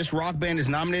Cuomo, this rock band is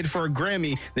nominated for a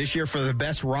Grammy this year for the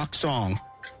best rock song.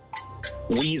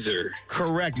 Weezer.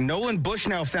 Correct. Nolan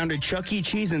Bushnell founded Chuck E.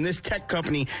 Cheese in this tech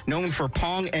company known for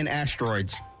Pong and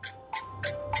asteroids.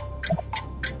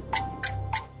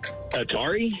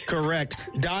 Atari? Correct.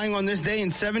 Dying on this day in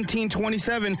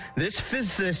 1727, this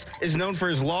physicist is known for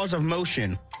his laws of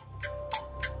motion.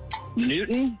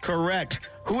 Newton? Correct.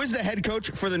 Who is the head coach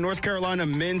for the North Carolina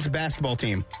men's basketball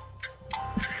team?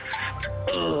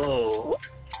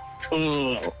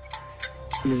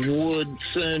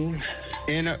 Woodson.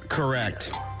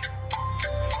 Incorrect.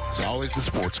 It's always the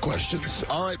sports questions.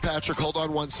 All right, Patrick, hold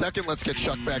on 1 second. Let's get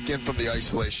Chuck back in from the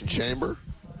isolation chamber.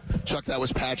 Chuck, that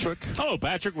was Patrick. Hello,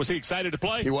 Patrick. Was he excited to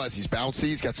play? He was. He's bouncy.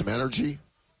 He's got some energy.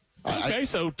 Okay,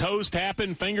 so toes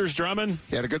tapping, fingers drumming.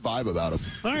 He had a good vibe about him.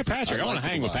 All right, Patrick. I want to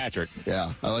hang with Patrick.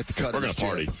 Yeah, I like to cut. We're going to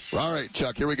party. All right,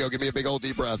 Chuck, here we go. Give me a big old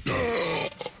deep breath.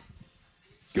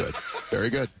 Good.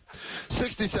 Very good.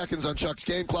 60 seconds on Chuck's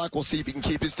game clock. We'll see if he can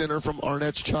keep his dinner from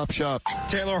Arnett's Chop Shop.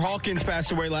 Taylor Hawkins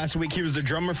passed away last week. He was the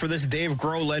drummer for this Dave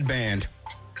Grohl-led band.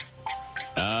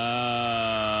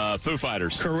 Foo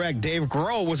Fighters. Correct. Dave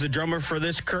Grohl was the drummer for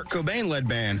this Kurt Cobain-led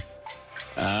band.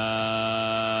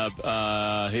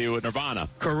 He was Nirvana.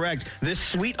 Correct. This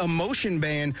Sweet Emotion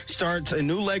band starts a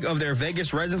new leg of their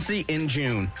Vegas residency in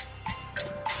June.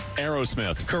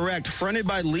 Aerosmith. Correct. Fronted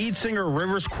by lead singer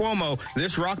Rivers Cuomo,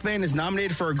 this rock band is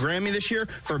nominated for a Grammy this year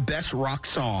for Best Rock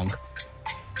Song.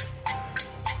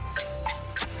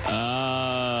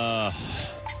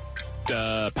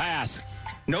 Pass.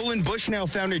 Nolan Bushnell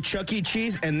founded Chuck E.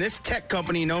 Cheese and this tech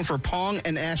company known for Pong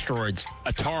and asteroids.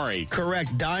 Atari.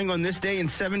 Correct. Dying on this day in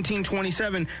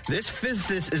 1727, this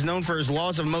physicist is known for his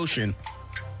laws of motion.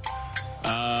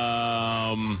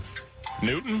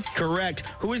 Newton. Correct.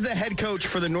 Who is the head coach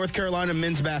for the North Carolina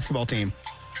men's basketball team?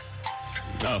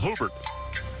 Hubert.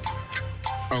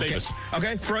 Davis.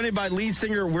 Okay, fronted by lead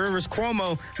singer Rivers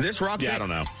Cuomo, this rock band... I don't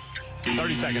know.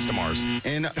 30 Seconds to Mars.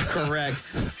 Incorrect.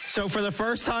 So for the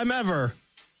first time ever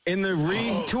in the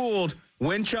retooled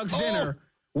Win Chuck's Dinner,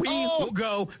 we will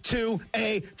go to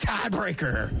a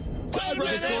tiebreaker. What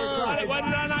did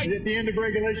I not get? At the end of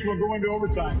regulation, we'll go into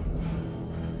overtime.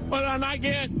 What did I not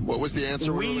get? What was the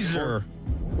answer? Weezer.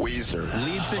 Weezer.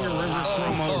 Lead singer Rivers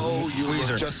Cuomo. You Weezer.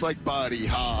 look just like Buddy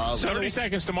Holly. 30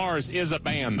 Seconds to Mars is a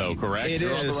band, though, correct?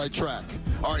 You're on the right track.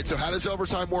 All right, so how does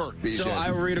overtime work, BJ? So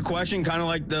I will read a question, kind of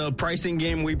like the pricing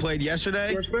game we played yesterday.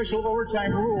 There are special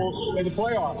overtime rules in the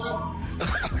playoffs.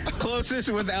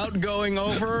 Closest without going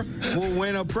over will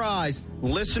win a prize.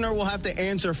 Listener will have to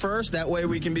answer first. That way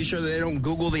we can be sure that they don't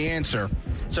Google the answer.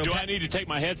 So do I need to take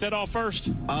my headset off first?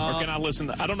 Or can I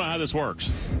listen? I don't know how this works.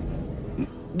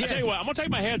 Yeah. I tell you what, I'm going to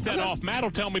take my headset off. Matt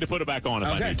will tell me to put it back on if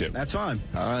I need to. That's fine.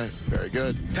 All right, very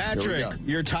good. Patrick,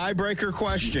 your tiebreaker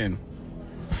question.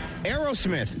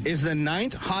 Aerosmith is the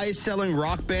 9th highest selling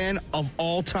rock band of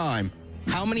all time.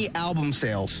 How many album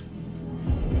sales?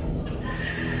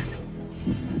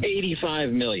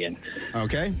 85 million.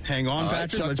 Okay, hang on,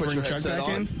 Patrick. Let's bring Chuck back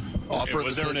in. Okay,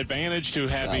 was there an advantage to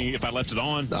having if I left it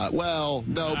on? Well,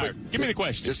 no, but right, give me the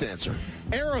question. Just answer.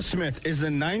 Aerosmith is the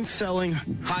 9th selling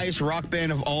highest rock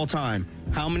band of all time.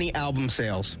 How many album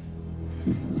sales?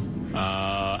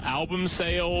 Album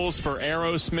sales for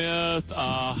Aerosmith,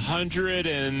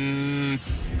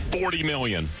 140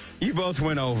 million. You both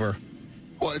went over.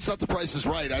 Well, it's not The Price is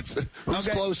Right. Who's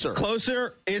closer?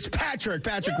 Closer is Patrick.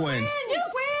 Patrick wins.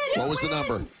 What was the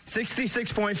number?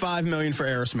 66.5 million for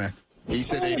Aerosmith. He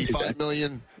said 85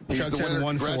 million. He's Chuck the said winner.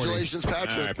 140. Congratulations,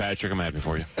 Patrick. All right, Patrick, I'm happy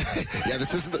for you. Yeah,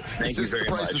 this isn't The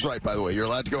Price is Right, by the way. You're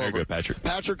allowed to go Very over. good, Patrick.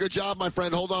 Patrick, good job, my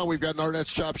friend. Hold on. We've got an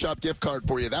Arnett's Chop Shop gift card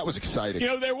for you. That was exciting. You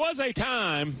know, there was a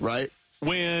time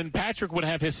when Patrick would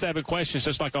have his 7 questions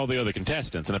just like all the other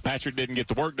contestants. And if Patrick didn't get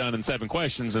the work done in 7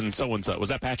 questions and so. Was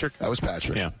that Patrick? That was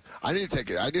Patrick. Yeah. I need to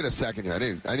take it. I need a second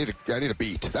here. I need a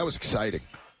beat. That was exciting.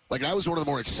 Like, that was one of the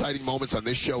more exciting moments on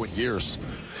this show in years.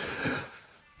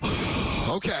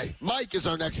 Okay, Mike is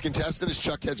our next contestant as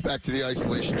Chuck heads back to the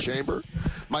isolation chamber.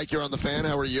 Mike, you're on the Fan.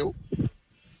 How are you?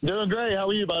 Doing great. How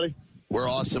are you, buddy? We're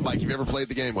awesome, Mike. Have you ever played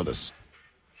the game with us?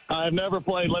 I've never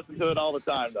played. Listen to it all the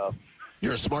time, though.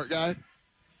 You're a smart guy?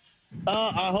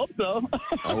 I hope so.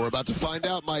 We're about to find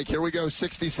out, Mike. Here we go.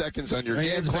 60 seconds on your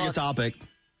game Pick a clock. topic.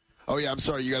 Oh, yeah, I'm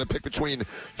sorry. You got to pick between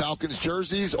Falcons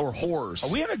jerseys or whores.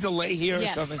 Are we on a delay here or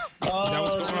something? Is that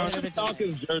what's going on?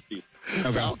 Falcons jerseys.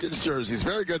 Okay. Falcons jerseys.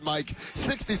 Very good, Mike.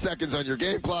 60 seconds on your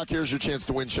game clock. Here's your chance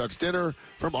to win Chuck's dinner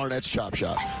from Arnett's Chop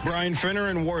Shop. Brian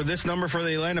Finneran wore this number for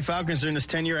the Atlanta Falcons during his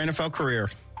 10-year NFL career.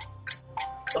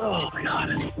 Oh, my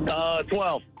God.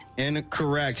 12.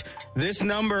 Incorrect. This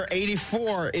number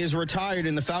 84 is retired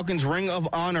in the Falcons Ring of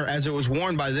Honor as it was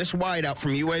worn by this wideout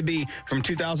from UAB from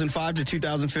 2005 to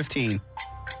 2015.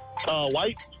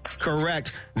 White.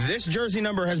 Correct. This jersey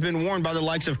number has been worn by the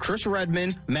likes of Chris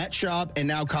Redman, Matt Schaub, and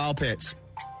now Kyle Pitts.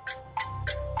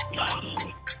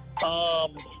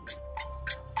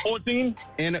 14.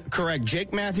 Incorrect.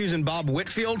 Jake Matthews and Bob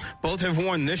Whitfield both have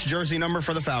worn this jersey number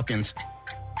for the Falcons.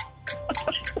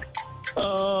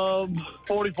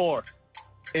 44.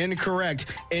 Incorrect.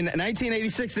 In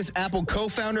 1986, this Apple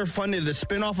co-founder funded a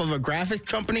spinoff of a graphic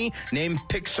company named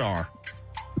Pixar.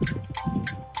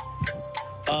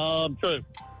 True.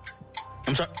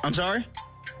 I'm sorry?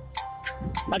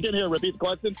 I can't hear. Repeat the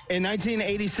question. In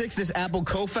 1986, this Apple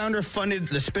co-founder funded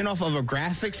the spinoff of a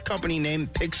graphics company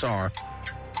named Pixar.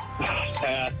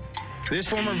 This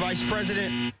former vice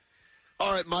president...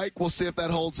 All right, Mike, we'll see if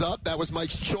that holds up. That was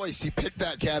Mike's choice. He picked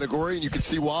that category, and you can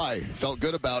see why. Felt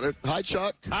good about it. Hi,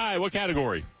 Chuck. Hi, what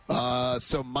category?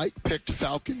 So Mike picked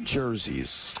Falcon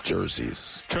jerseys.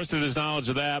 Trusted his knowledge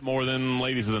of that more than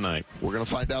ladies of the night. We're going to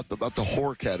find out about the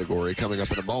whore category coming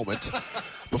up in a moment.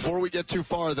 Before we get too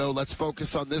far, though, let's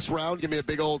focus on this round. Give me a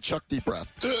big old Chuck deep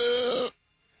breath.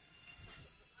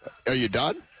 Are you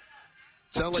done?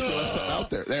 Sound like you left something out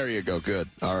there. There you go. Good.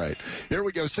 All right. Here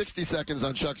we go. 60 seconds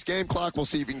on Chuck's game clock. We'll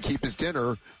see if he can keep his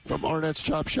dinner from Arnett's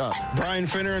Chop Shop. Brian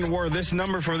Finneran wore this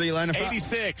number for the Atlanta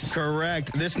Falcons. 86.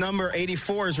 Correct. This number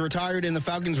 84 is retired in the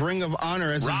Falcons Ring of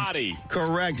Honor. Roddy.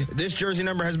 Correct. This jersey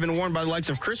number has been worn by the likes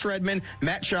of Chris Redman,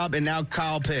 Matt Schaub, and now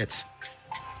Kyle Pitts.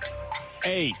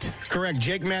 8. Correct.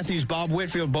 Jake Matthews, Bob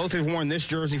Whitfield both have worn this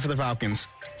jersey for the Falcons.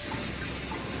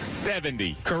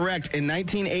 70. Correct. In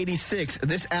 1986,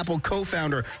 this Apple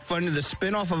co-founder funded the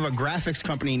spinoff of a graphics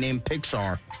company named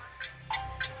Pixar.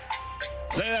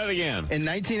 Say that again. In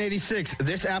 1986,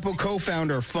 this Apple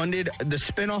co-founder funded the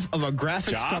spinoff of a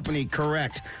graphics Jobs? company.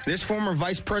 Correct. This former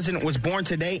vice president was born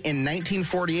today in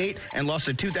 1948 and lost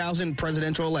the 2000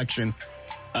 presidential election.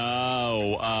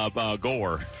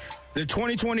 Gore. The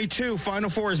 2022 Final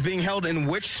Four is being held in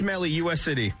which smelly U.S.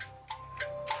 city?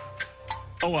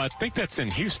 Oh, I think that's in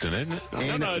Houston, isn't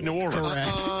it? No, New Orleans.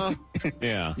 Correct.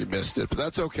 Yeah. You missed it, but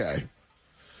that's okay.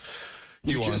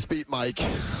 You just beat Mike.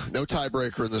 No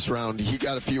tiebreaker in this round. He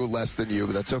got a few less than you,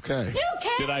 but that's okay. You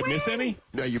can't Did I miss any?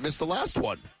 No, you missed the last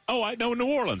one. Oh, I know New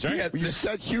Orleans, right? Yeah, You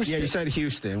said Houston. Yeah, you said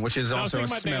Houston, which is I was also a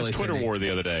thinking about smelly Dan's Twitter city. war the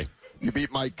other day. You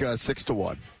beat Mike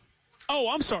 6-1. Oh,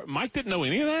 I'm sorry. Mike didn't know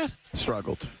any of that?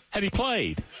 Struggled. Had he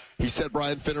played? He said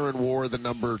Brian Finneran wore the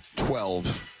number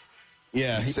 12.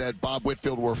 Yeah. He said Bob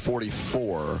Whitfield wore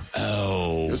 44.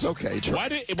 Oh. It was okay. Why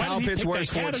did he Kyle Pitts pick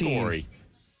wears that 14. category?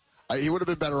 He would have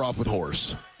been better off with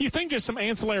horse. You think just some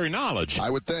ancillary knowledge? I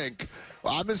would think.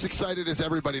 Well, I'm as excited as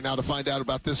everybody now to find out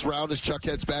about this round as Chuck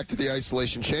heads back to the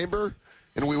isolation chamber.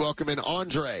 And we welcome in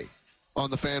Andre on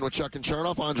the Fan with Chuck and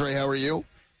Chernoff. Andre, how are you?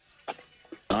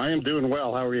 I am doing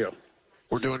well. How are you?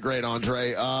 We're doing great,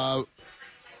 Andre.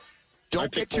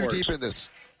 Don't get too deep in this.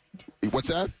 What's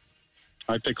that?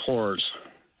 I pick horrors.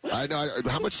 I know.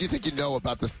 How much do you think you know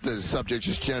about the subject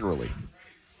just generally?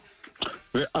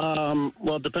 Well,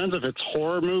 it depends if it's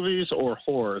horror movies or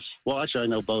horrors. Well, actually, I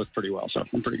know both pretty well, so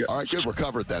I'm pretty good. All right, good. We're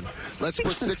covered then. Let's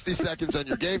put 60 seconds on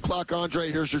your game clock, Andre.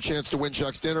 Here's your chance to win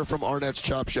Chuck's dinner from Arnett's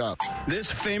Chop Shop.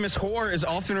 This famous whore is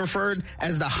often referred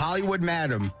as the Hollywood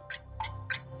Madam.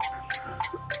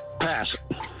 Pass.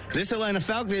 This Atlanta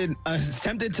Falcon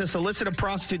attempted to solicit a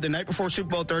prostitute the night before Super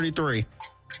Bowl 33.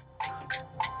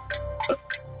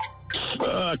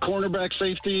 Cornerback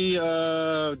safety,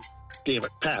 damn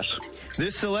it, pass.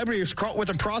 This celebrity was caught with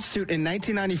a prostitute in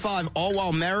 1995, all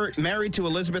while married to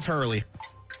Elizabeth Hurley.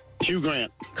 Hugh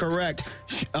Grant. Correct.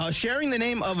 Sharing the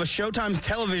name of a Showtime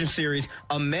television series,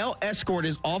 a male escort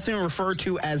is often referred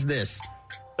to as this.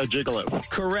 A gigolo.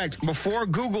 Correct. Before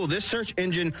Google, this search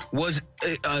engine was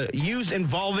used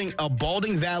involving a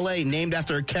balding valet named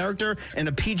after a character in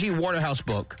a P.G. Waterhouse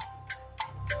book.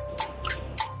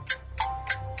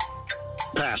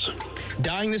 Pass.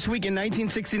 Dying this week in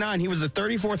 1969, he was the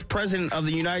 34th president of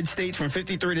the United States from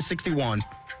 53 to 61.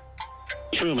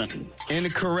 Truman.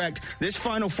 Incorrect. This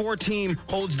Final Four team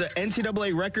holds the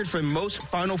NCAA record for most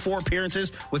Final Four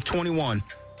appearances with 21.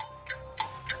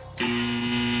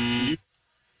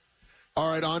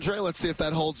 All right, Andre, let's see if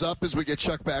that holds up as we get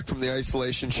Chuck back from the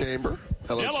isolation chamber.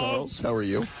 Hello, Charles. How are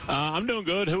you? I'm doing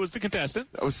good. Who was the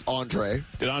contestant? That was Andre.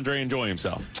 Did Andre enjoy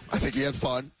himself? I think he had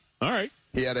fun. All right.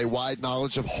 He had a wide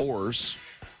knowledge of horrors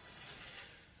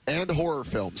and horror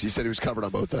films. He said he was covered on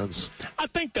both ends. I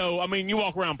think, though, I mean, you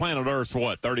walk around planet Earth for,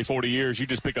 what, 30, 40 years? You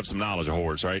just pick up some knowledge of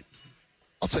horrors, right?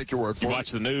 I'll take your word for it. You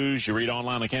watch the news. You read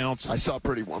online accounts. I saw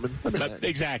Pretty Woman. I mean,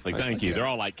 exactly. Thank you. They're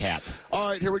all like Cat.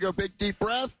 All right, here we go. Big, deep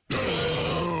breath.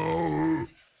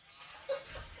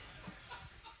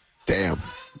 Damn.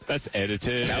 That's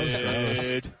edited. That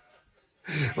was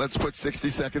gross. Let's put 60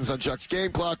 seconds on Chuck's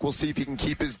game clock. We'll see if he can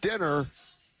keep his dinner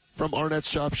from Arnett's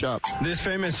Chop Shop. This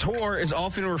famous whore is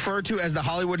often referred to as the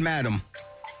Hollywood Madam.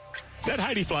 Is that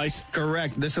Heidi Fleiss?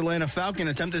 Correct. This Atlanta Falcon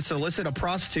attempted to solicit a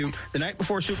prostitute the night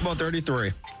before Super Bowl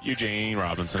 33. Eugene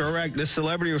Robinson. Correct. This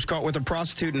celebrity was caught with a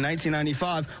prostitute in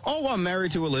 1995, all while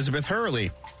married to Elizabeth Hurley.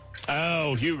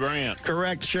 Oh, Hugh Grant.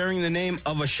 Correct. Sharing the name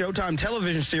of a Showtime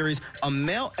television series, a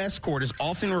male escort is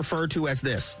often referred to as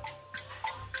this.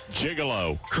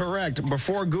 Gigolo. Correct.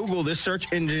 Before Google, this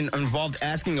search engine involved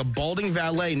asking a balding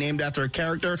valet named after a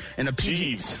character in a PG.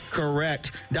 Jeeves.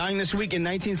 Correct. Dying this week in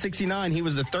 1969, he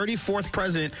was the 34th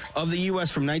president of the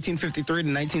U.S. from 1953 to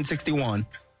 1961.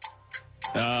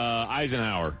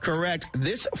 Eisenhower. Correct.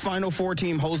 This Final Four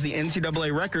team holds the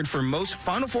NCAA record for most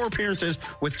Final Four appearances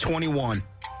with 21.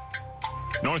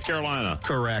 North Carolina.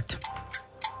 Correct.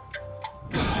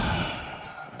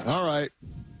 All right.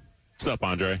 What's up,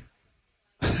 Andre?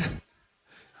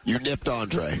 You nipped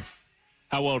Andre.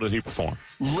 How well did he perform?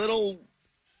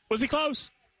 Was he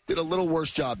close? Did a little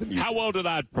worse job than you. How well did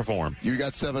I perform? You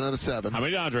got 7 out of 7. How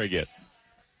many did Andre get?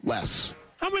 Less.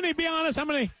 How many, be honest, how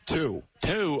many? 2.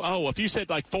 2. Oh, if you said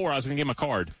like 4, I was going to give him a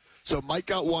card. So Mike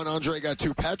got 1, Andre got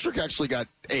 2. Patrick actually got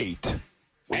 8.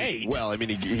 8? Well, I mean,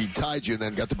 he tied you and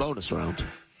then got the bonus round.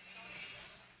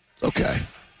 Okay.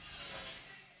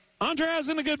 Andre, I was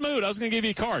in a good mood. I was going to give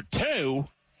you a card. 2?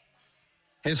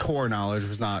 His whore knowledge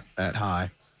was not that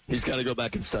high. He's got to go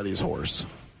back and study his horse.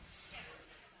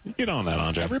 Get on that,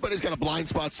 Andre. Everybody's got a blind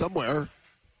spot somewhere.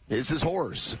 Is his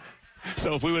horse.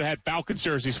 So if we would have had Falcons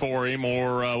jerseys for him,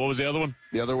 or what was the other one?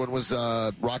 The other one was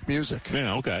rock music.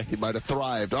 Yeah, okay. He might have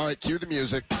thrived. All right, cue the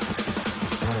music.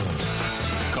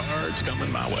 Cards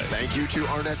coming my way. Thank you to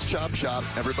Arnett's Chop Shop.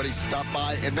 Everybody stop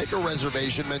by and make a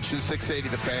reservation. Mention 680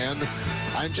 The Fan.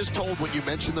 I'm just told when you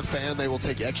mention The Fan, they will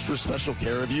take extra special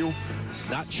care of you.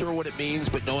 Not sure what it means,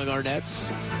 but knowing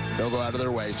Arnett's, they'll go out of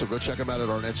their way. So go check them out at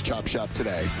Arnett's Chop Shop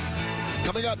today.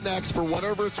 Coming up next, for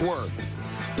whatever it's worth,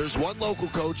 there's one local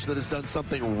coach that has done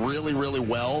something really, really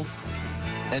well,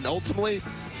 and ultimately,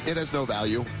 it has no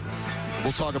value.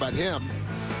 We'll talk about him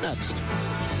next.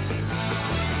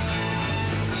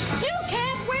 You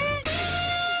can't win!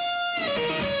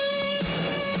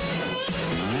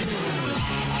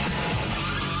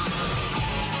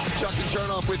 Chuck and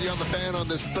Chernoff with you on The Fan on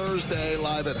this Thursday,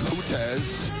 live at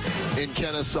Hootez in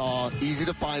Kennesaw. Easy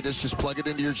to find us. Just plug it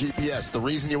into your GPS. The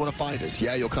reason you want to find us,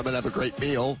 yeah, you'll come and have a great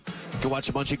meal. You can watch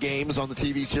a bunch of games on the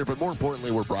TVs here, but more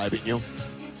importantly, we're bribing you.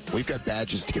 We've got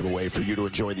badges to give away for you to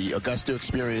enjoy the Augusta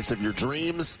experience of your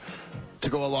dreams, to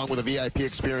go along with a VIP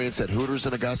experience at Hooters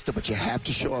in Augusta, but you have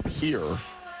to show up here.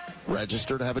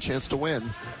 Register to have a chance to win.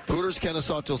 Hooters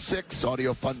Kennesaw till 6.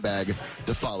 Audio fun bag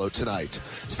to follow tonight.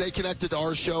 Stay connected to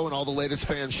our show and all the latest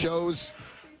fan shows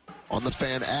on the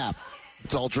Fan app.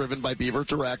 It's all driven by Beaver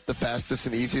Direct, the fastest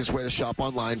and easiest way to shop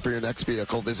online for your next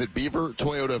vehicle. Visit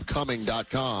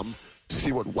BeaverToyotaofComing.com to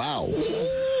see what wow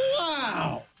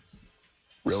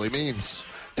really means.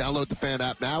 Download the Fan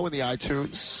app now in the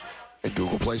iTunes and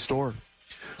Google Play Store.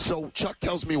 So Chuck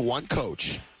tells me one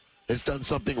coach has done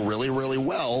something really, really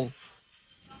well,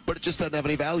 but it just doesn't have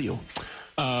any value.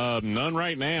 None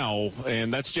right now,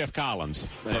 and that's Geoff Collins.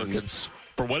 Perkins.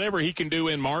 For whatever he can do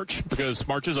in March, because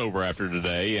March is over after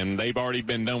today, and they've already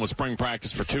been done with spring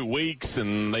practice for 2 weeks,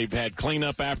 and they've had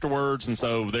cleanup afterwards, and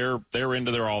so they're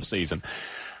into their off season.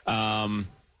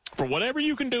 For whatever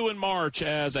you can do in March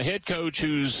as a head coach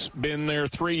who's been there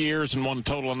 3 years and won a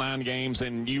total of 9 games,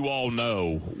 and you all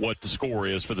know what the score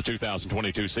is for the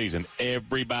 2022 season.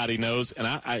 Everybody knows. And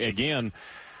I again,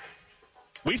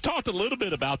 we've talked a little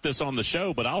bit about this on the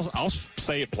show, but I'll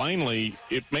say it plainly.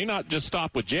 It may not just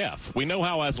stop with Geoff. We know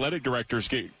how athletic directors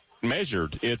get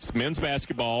measured. It's men's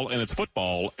basketball and it's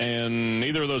football, and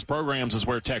neither of those programs is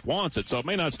where Tech wants it. So it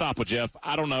may not stop with Geoff.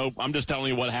 I don't know. I'm just telling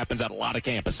you what happens at a lot of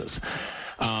campuses.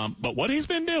 But what he's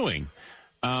been doing,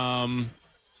 Kenyatta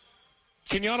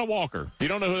Walker, if you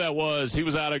don't know who that was, he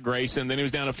was out at Grayson, then he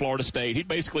was down at Florida State. He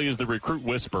basically is the recruit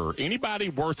whisperer. Anybody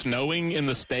worth knowing in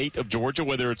the state of Georgia,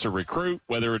 whether it's a recruit,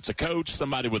 whether it's a coach,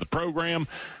 somebody with a program,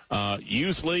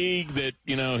 youth league that,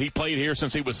 he played here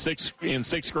since he was in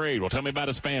sixth grade. Well, tell me about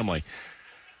his family.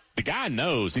 The guy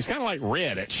knows. He's kind of like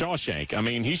Red at Shawshank. I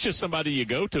mean, he's just somebody you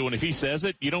go to, and if he says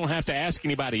it, you don't have to ask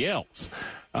anybody else.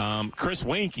 Chris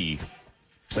Winkie.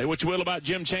 Say what you will about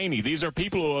Jim Chaney. These are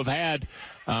people who have had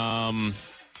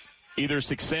either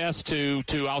success to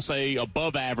I'll say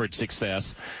above average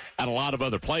success at a lot of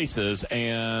other places,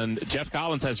 and Geoff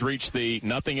Collins has reached the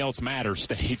nothing else matters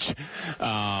stage,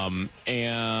 and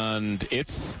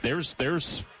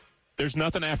there's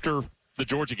nothing after the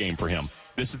Georgia game for him.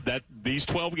 These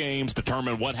 12 games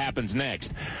determine what happens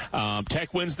next.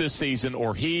 Tech wins this season,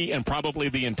 or he and probably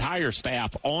the entire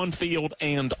staff on field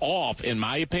and off, in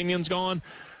my opinion's gone.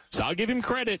 So I'll give him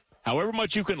credit. However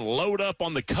much you can load up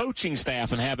on the coaching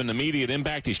staff and have an immediate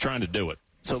impact, he's trying to do it.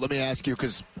 So let me ask you,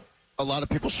 because a lot of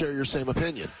people share your same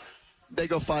opinion. They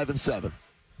go 5-7.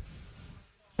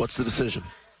 What's the decision?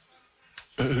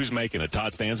 Who's making it?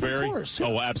 Todd Stansberry? Of course. Yeah.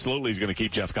 Oh, absolutely. He's going to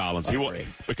keep Geoff Collins. He will,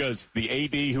 because the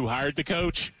AD who hired the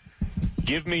coach,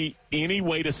 give me any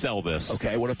way to sell this.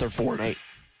 Okay, what if they're 4-8?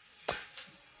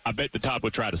 I bet the Todd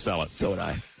would try to sell it. So would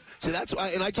I. See,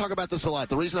 and I talk about this a lot.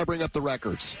 The reason I bring up the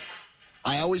records,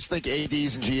 I always think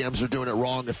ADs and GMs are doing it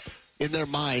wrong. If in their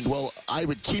mind, well, I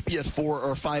would keep you at 4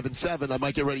 or 5-7. I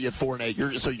might get ready at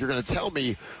 4-8. So you're going to tell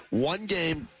me one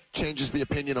game changes the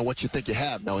opinion on what you think you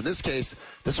have. Now, in this case,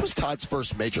 this was Todd's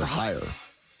first major hire.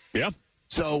 Yeah.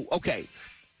 So, okay,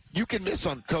 you can miss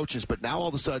on coaches, but now all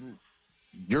of a sudden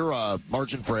your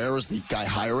margin for error is the guy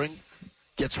hiring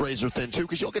gets razor thin too,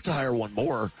 because you'll get to hire one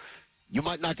more. You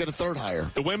might not get a third hire.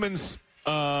 The women's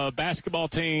basketball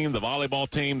team, the volleyball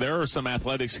team, there are some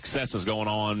athletic successes going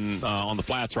on the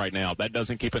flats right now. That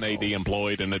doesn't keep an AD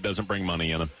employed, and it doesn't bring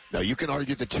money in them. Now, you can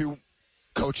argue the two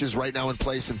coaches right now in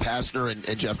place in Pastner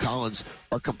and Geoff Collins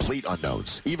are complete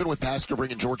unknowns. Even with Pastner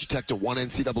bringing Georgia Tech to one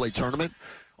NCAA tournament,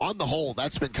 on the whole,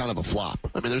 that's been kind of a flop.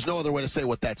 I mean, there's no other way to say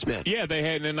what that's been. Yeah, they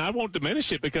had, and I won't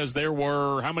diminish it because there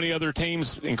were, how many other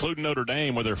teams, including Notre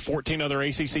Dame, were there 14 other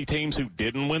ACC teams who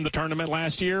didn't win the tournament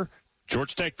last year?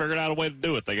 Georgia Tech figured out a way to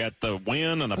do it. They got the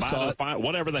win and the final,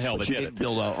 whatever the hell but they you did. Didn't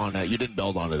build on that. You didn't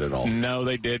build on it at all. No,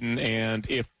 they didn't. And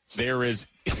if there's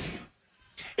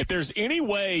any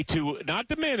way to not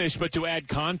diminish but to add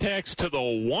context to the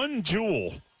one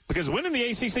jewel, because winning the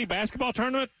ACC basketball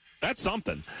tournament, that's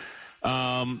something.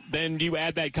 Then you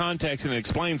add that context and it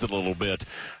explains it a little bit.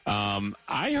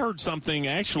 I heard something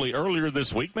actually earlier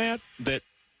this week, Matt, that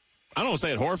I don't want to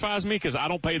say it horrifies me because I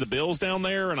don't pay the bills down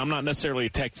there, and I'm not necessarily a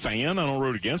Tech fan. I don't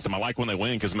root against them. I like when they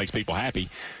win because it makes people happy.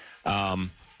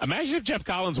 Imagine if Geoff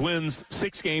Collins wins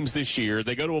 6 games this year,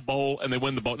 they go to a bowl, and they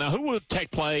win the bowl. Now, who will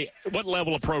Tech play? What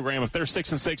level of program? If they're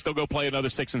 6-6, they'll go play another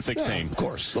 6-6 yeah, team. Of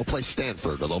course. They'll play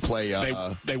Stanford, or they'll play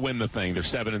they win the thing. They're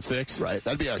 7-6. Right.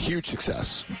 That'd be a huge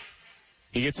success.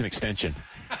 He gets an extension.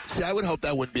 See, I would hope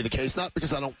that wouldn't be the case. Not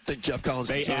because I don't think Geoff Collins.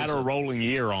 They add a rolling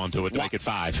year onto it to make it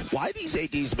 5. Why these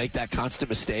ADs make that constant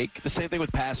mistake? The same thing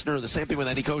with Pastner. The same thing with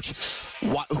any coach.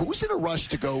 Who's in a rush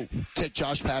to go take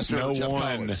Josh Pastner or Geoff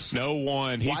Collins? No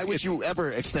one. Why would you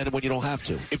ever extend it when you don't have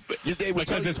to?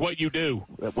 Because it's what you do.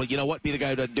 Well, you know what? Be the guy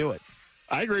who doesn't do it.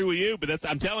 I agree with you, but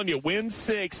I'm telling you, win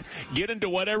 6, get into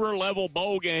whatever level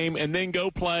bowl game, and then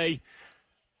go play.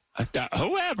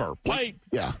 Whoever play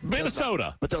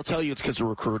Minnesota, but they'll tell you it's because of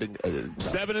recruiting.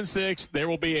 7-6, there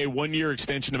will be a 1-year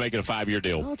extension to make it a 5-year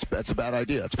deal. No, that's a bad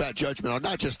idea. It's bad judgment on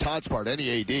not just Todd's part.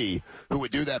 Any AD who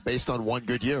would do that based on one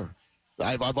good year.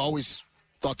 I've always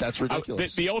thought that's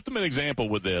ridiculous. The ultimate example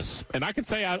with this, and I can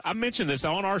say I mentioned this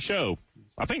on our show.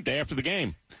 I think day after the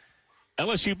game,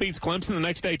 LSU beats Clemson. The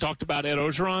next day, talked about Ed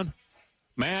Orgeron,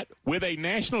 Matt, with a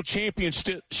national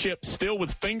championship still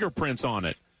with fingerprints on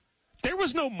it. There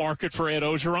was no market for Ed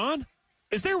Orgeron.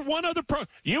 Is there one other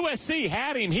USC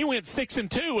had him. He went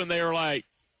 6-2, and they were like,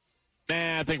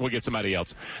 nah, I think we'll get somebody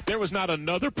else. There was not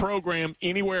another program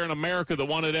anywhere in America that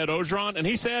wanted Ed Orgeron, and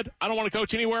he said, I don't want to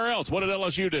coach anywhere else. What did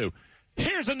LSU do?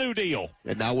 Here's a new deal.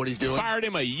 And now what he's doing? Fired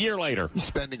him a year later. He's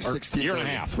spending $16 year million.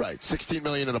 and a half. Right, $16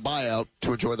 million in a buyout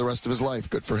to enjoy the rest of his life.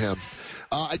 Good for him.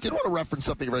 I did want to reference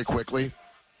something very quickly.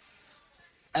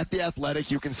 At The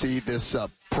Athletic, you can see this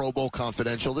Pro Bowl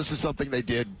Confidential. This is something they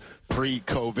did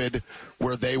pre-COVID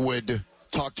where they would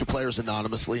talk to players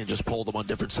anonymously and just poll them on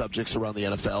different subjects around the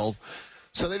NFL.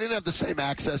 So they didn't have the same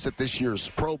access at this year's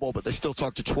Pro Bowl, but they still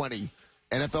talked to 20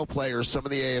 NFL players, some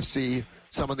on the AFC,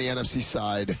 some on the NFC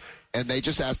side, and they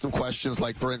just asked them questions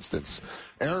like, for instance,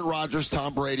 Aaron Rodgers,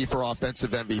 Tom Brady for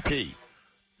offensive MVP.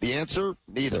 The answer,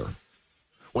 neither.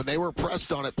 When they were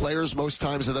pressed on it, players most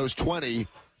times of those 20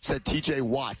 said T.J.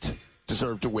 Watt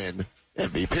deserved to win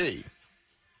MVP.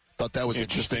 Thought that was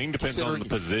interesting. Depends on the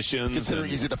positions.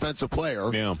 Considering he's a defensive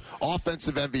player. Yeah.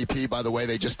 Offensive MVP, by the way,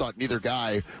 they just thought neither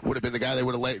guy would have been the guy they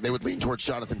would lean towards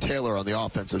Jonathan Taylor on the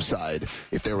offensive side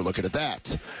if they were looking at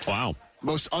that. Wow.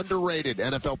 Most underrated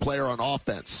NFL player on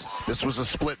offense. This was a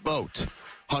split vote.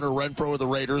 Hunter Renfrow of the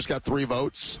Raiders got 3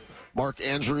 votes. Mark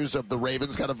Andrews of the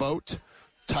Ravens got a vote.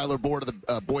 Tyler Boyd of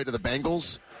the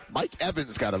Bengals. Mike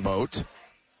Evans got a vote.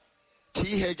 T.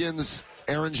 Higgins,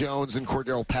 Aaron Jones, and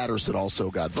Cordell Patterson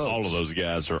also got votes. All of those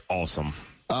guys are awesome.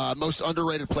 Most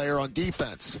underrated player on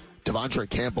defense. Devondre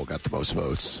Campbell got the most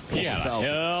votes. He had a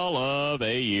hell of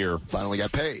a year. Finally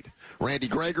got paid. Randy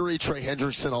Gregory, Trey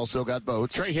Hendrickson also got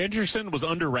votes. Trey Hendrickson was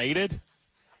underrated?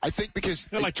 I think because...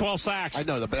 He had like 12 sacks. I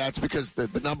know, but that's because the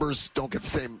numbers don't get the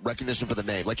same recognition for the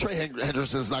name. Like, Trey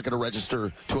Hendrickson is not going to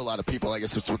register to a lot of people. I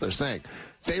guess that's what they're saying.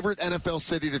 Favorite NFL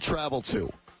city to travel to?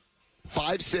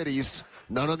 5 cities,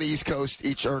 none on the East Coast,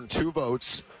 each earned 2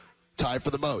 votes, tied for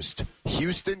the most.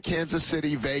 Houston, Kansas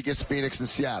City, Vegas, Phoenix, and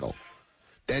Seattle.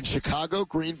 Then Chicago,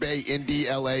 Green Bay, Indy,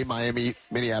 L.A., Miami,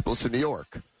 Minneapolis, and New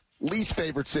York. Least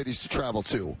favorite cities to travel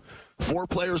to. 4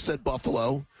 players said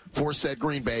Buffalo. 4 said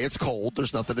Green Bay. It's cold.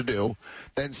 There's nothing to do.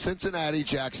 Then Cincinnati,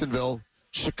 Jacksonville,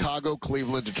 Chicago,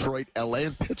 Cleveland, Detroit, L.A.,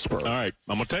 and Pittsburgh. All right.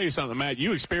 I'm going to tell you something, Matt.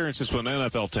 You experienced this with an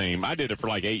NFL team. I did it for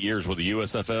like 8 years with the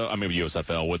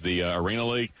USFL, with the Arena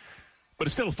League. But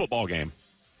it's still a football game.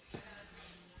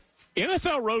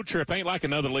 NFL road trip ain't like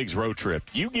another league's road trip.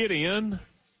 You get in,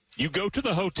 you go to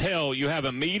the hotel, you have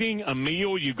a meeting, a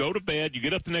meal, you go to bed, you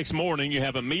get up the next morning, you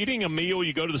have a meeting, a meal,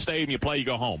 you go to the stadium, you play, you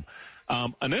go home.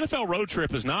 An NFL road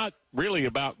trip is not really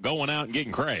about going out and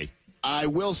getting cray. I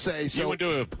will say so. You went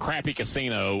to a crappy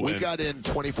casino. We got in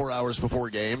 24 hours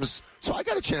before games, so I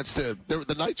got a chance to.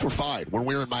 The nights were fine when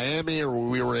we were in Miami or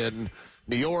we were in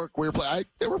New York.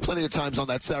 There were plenty of times on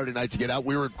that Saturday night to get out.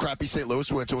 We were in crappy St.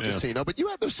 Louis. We went to a casino, but you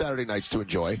had those Saturday nights to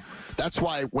enjoy. That's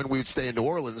why when we would stay in New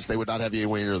Orleans, they would not have you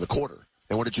anywhere near the quarter.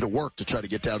 They wanted you to work to try to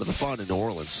get down to the fun in New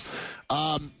Orleans.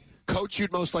 Coach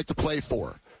you'd most like to play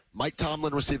for. Mike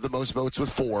Tomlin received the most votes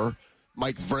with 4.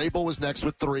 Mike Vrabel was next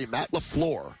with 3. Matt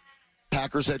LaFleur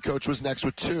Packers head coach, was next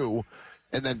with 2.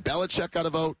 And then Belichick got a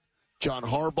vote, John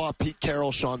Harbaugh, Pete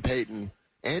Carroll, Sean Payton,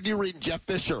 Andy Reid, and Jeff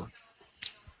Fisher.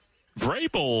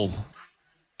 Vrabel,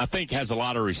 I think, has a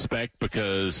lot of respect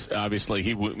because obviously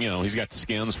he's got the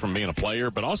skins from being a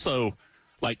player, but also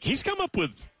he's come up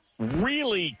with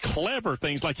really clever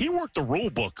things. Like he worked the rule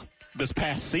book this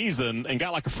past season and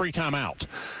got a free timeout.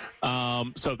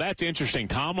 So that's interesting.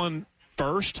 Tomlin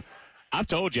first. I've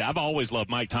told you, I've always loved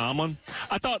Mike Tomlin.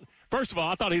 First of all,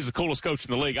 I thought he's the coolest coach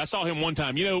in the league. I saw him one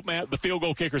time. Matt, the field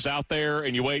goal kicker's out there,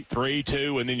 and you wait 3,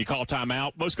 2, and then you call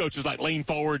timeout. Most coaches lean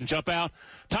forward and jump out.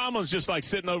 Tomlin's just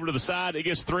sitting over to the side. It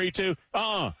gets 3, 2.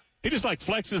 He just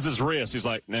flexes his wrist. He's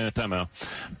like, nah, timeout.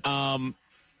 And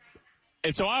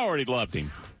so I already loved him.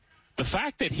 The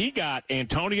fact that he got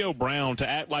Antonio Brown to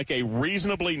act like a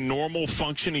reasonably normal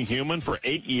functioning human for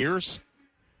 8 years,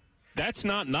 that's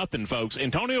not nothing, folks.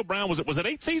 Antonio Brown, was it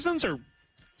 8 seasons or?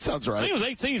 Sounds right. I think it was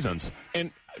 8 seasons. And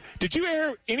did you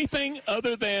hear anything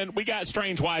other than we got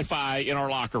strange Wi-Fi in our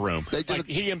locker room?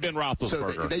 He and Ben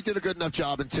Roethlisberger. So they did a good enough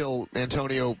job until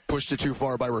Antonio pushed it too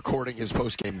far by recording his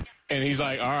postgame. And he's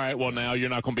like, all right, well, now you're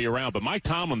not going to be around. But Mike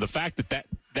Tomlin, the fact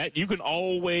that you can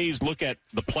always look at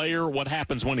the player, what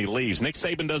happens when he leaves. Nick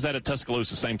Saban does that at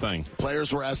Tuscaloosa, same thing.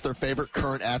 Players were asked their favorite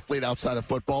current athlete outside of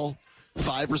football.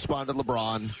 5 responded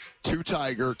LeBron, 2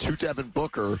 Tiger, 2 Devin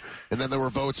Booker, and then there were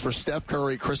votes for Steph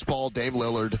Curry, Chris Paul, Dame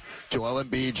Lillard, Joel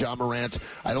Embiid, John Morant.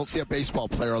 I don't see a baseball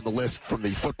player on the list from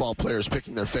the football players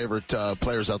picking their favorite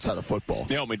players outside of football.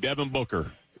 Help me, Devin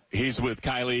Booker. He's with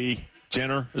Kylie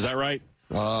Jenner. Is that right?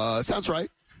 Sounds right.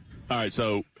 All right,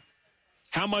 so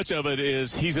how much of it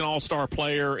is he's an all-star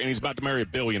player and he's about to marry a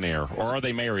billionaire, or are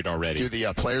they married already? Do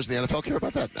the players in the NFL care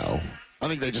about that? No. I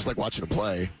think they just like watching him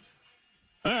play.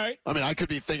 All right. I mean, I could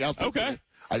be thinking. Okay.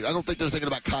 I don't think they're thinking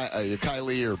about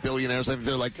Kylie or billionaires. I think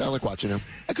they're like, I like watching him.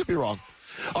 I could be wrong.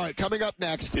 All right, coming up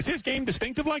next. Is his game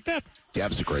distinctive like that?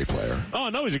 Dev's a great player. Oh, I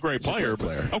know he's a great player.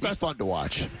 Okay. He's fun to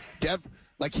watch. Dev,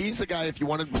 he's the guy, if you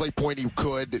wanted to play point, he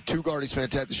could. 2 guard, he's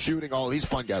fantastic. Shooting, he's a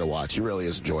fun guy to watch. He really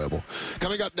is enjoyable.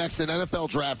 Coming up next, an NFL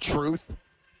draft truth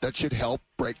that should help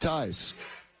break ties.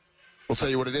 We'll tell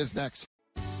you what it is next.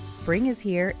 Spring is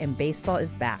here and baseball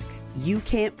is back. You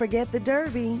can't forget the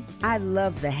Derby. I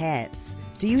love the hats.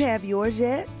 Do you have yours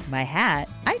yet? My hat?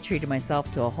 I treated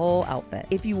myself to a whole outfit.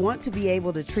 If you want to be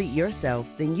able to treat yourself,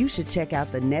 then you should check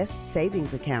out the Nest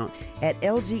Savings Account at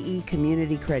LGE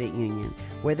Community Credit Union,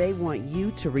 where they want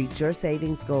you to reach your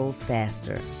savings goals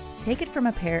faster. Take it from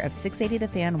a pair of 680 The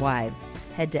Fan wives.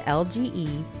 Head to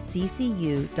lgeccu.org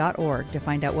to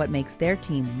find out what makes their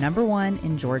team #1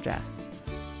 in Georgia.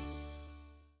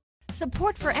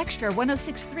 Support for Extra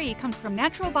 106.3 comes from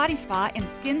Natural Body Spa and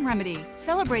Skin Remedy,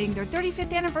 celebrating their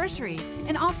 35th anniversary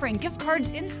and offering gift cards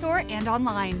in-store and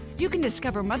online. You can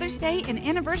discover Mother's Day and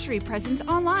anniversary presents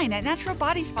online at Natural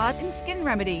Body Spa and Skin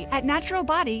Remedy at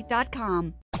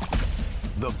naturalbody.com.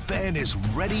 The Fan is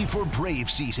ready for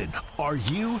Brave season. Are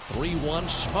you? 3-1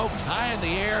 smoked high in the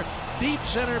air, deep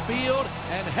center field,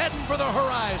 and heading for the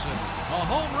horizon. A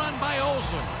home run by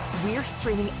Olsen. We're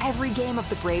streaming every game of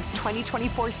the Braves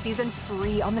 2024 season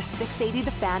free on the 680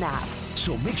 The Fan app.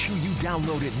 So make sure you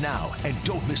download it now and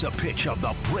don't miss a pitch of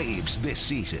the Braves this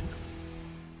season.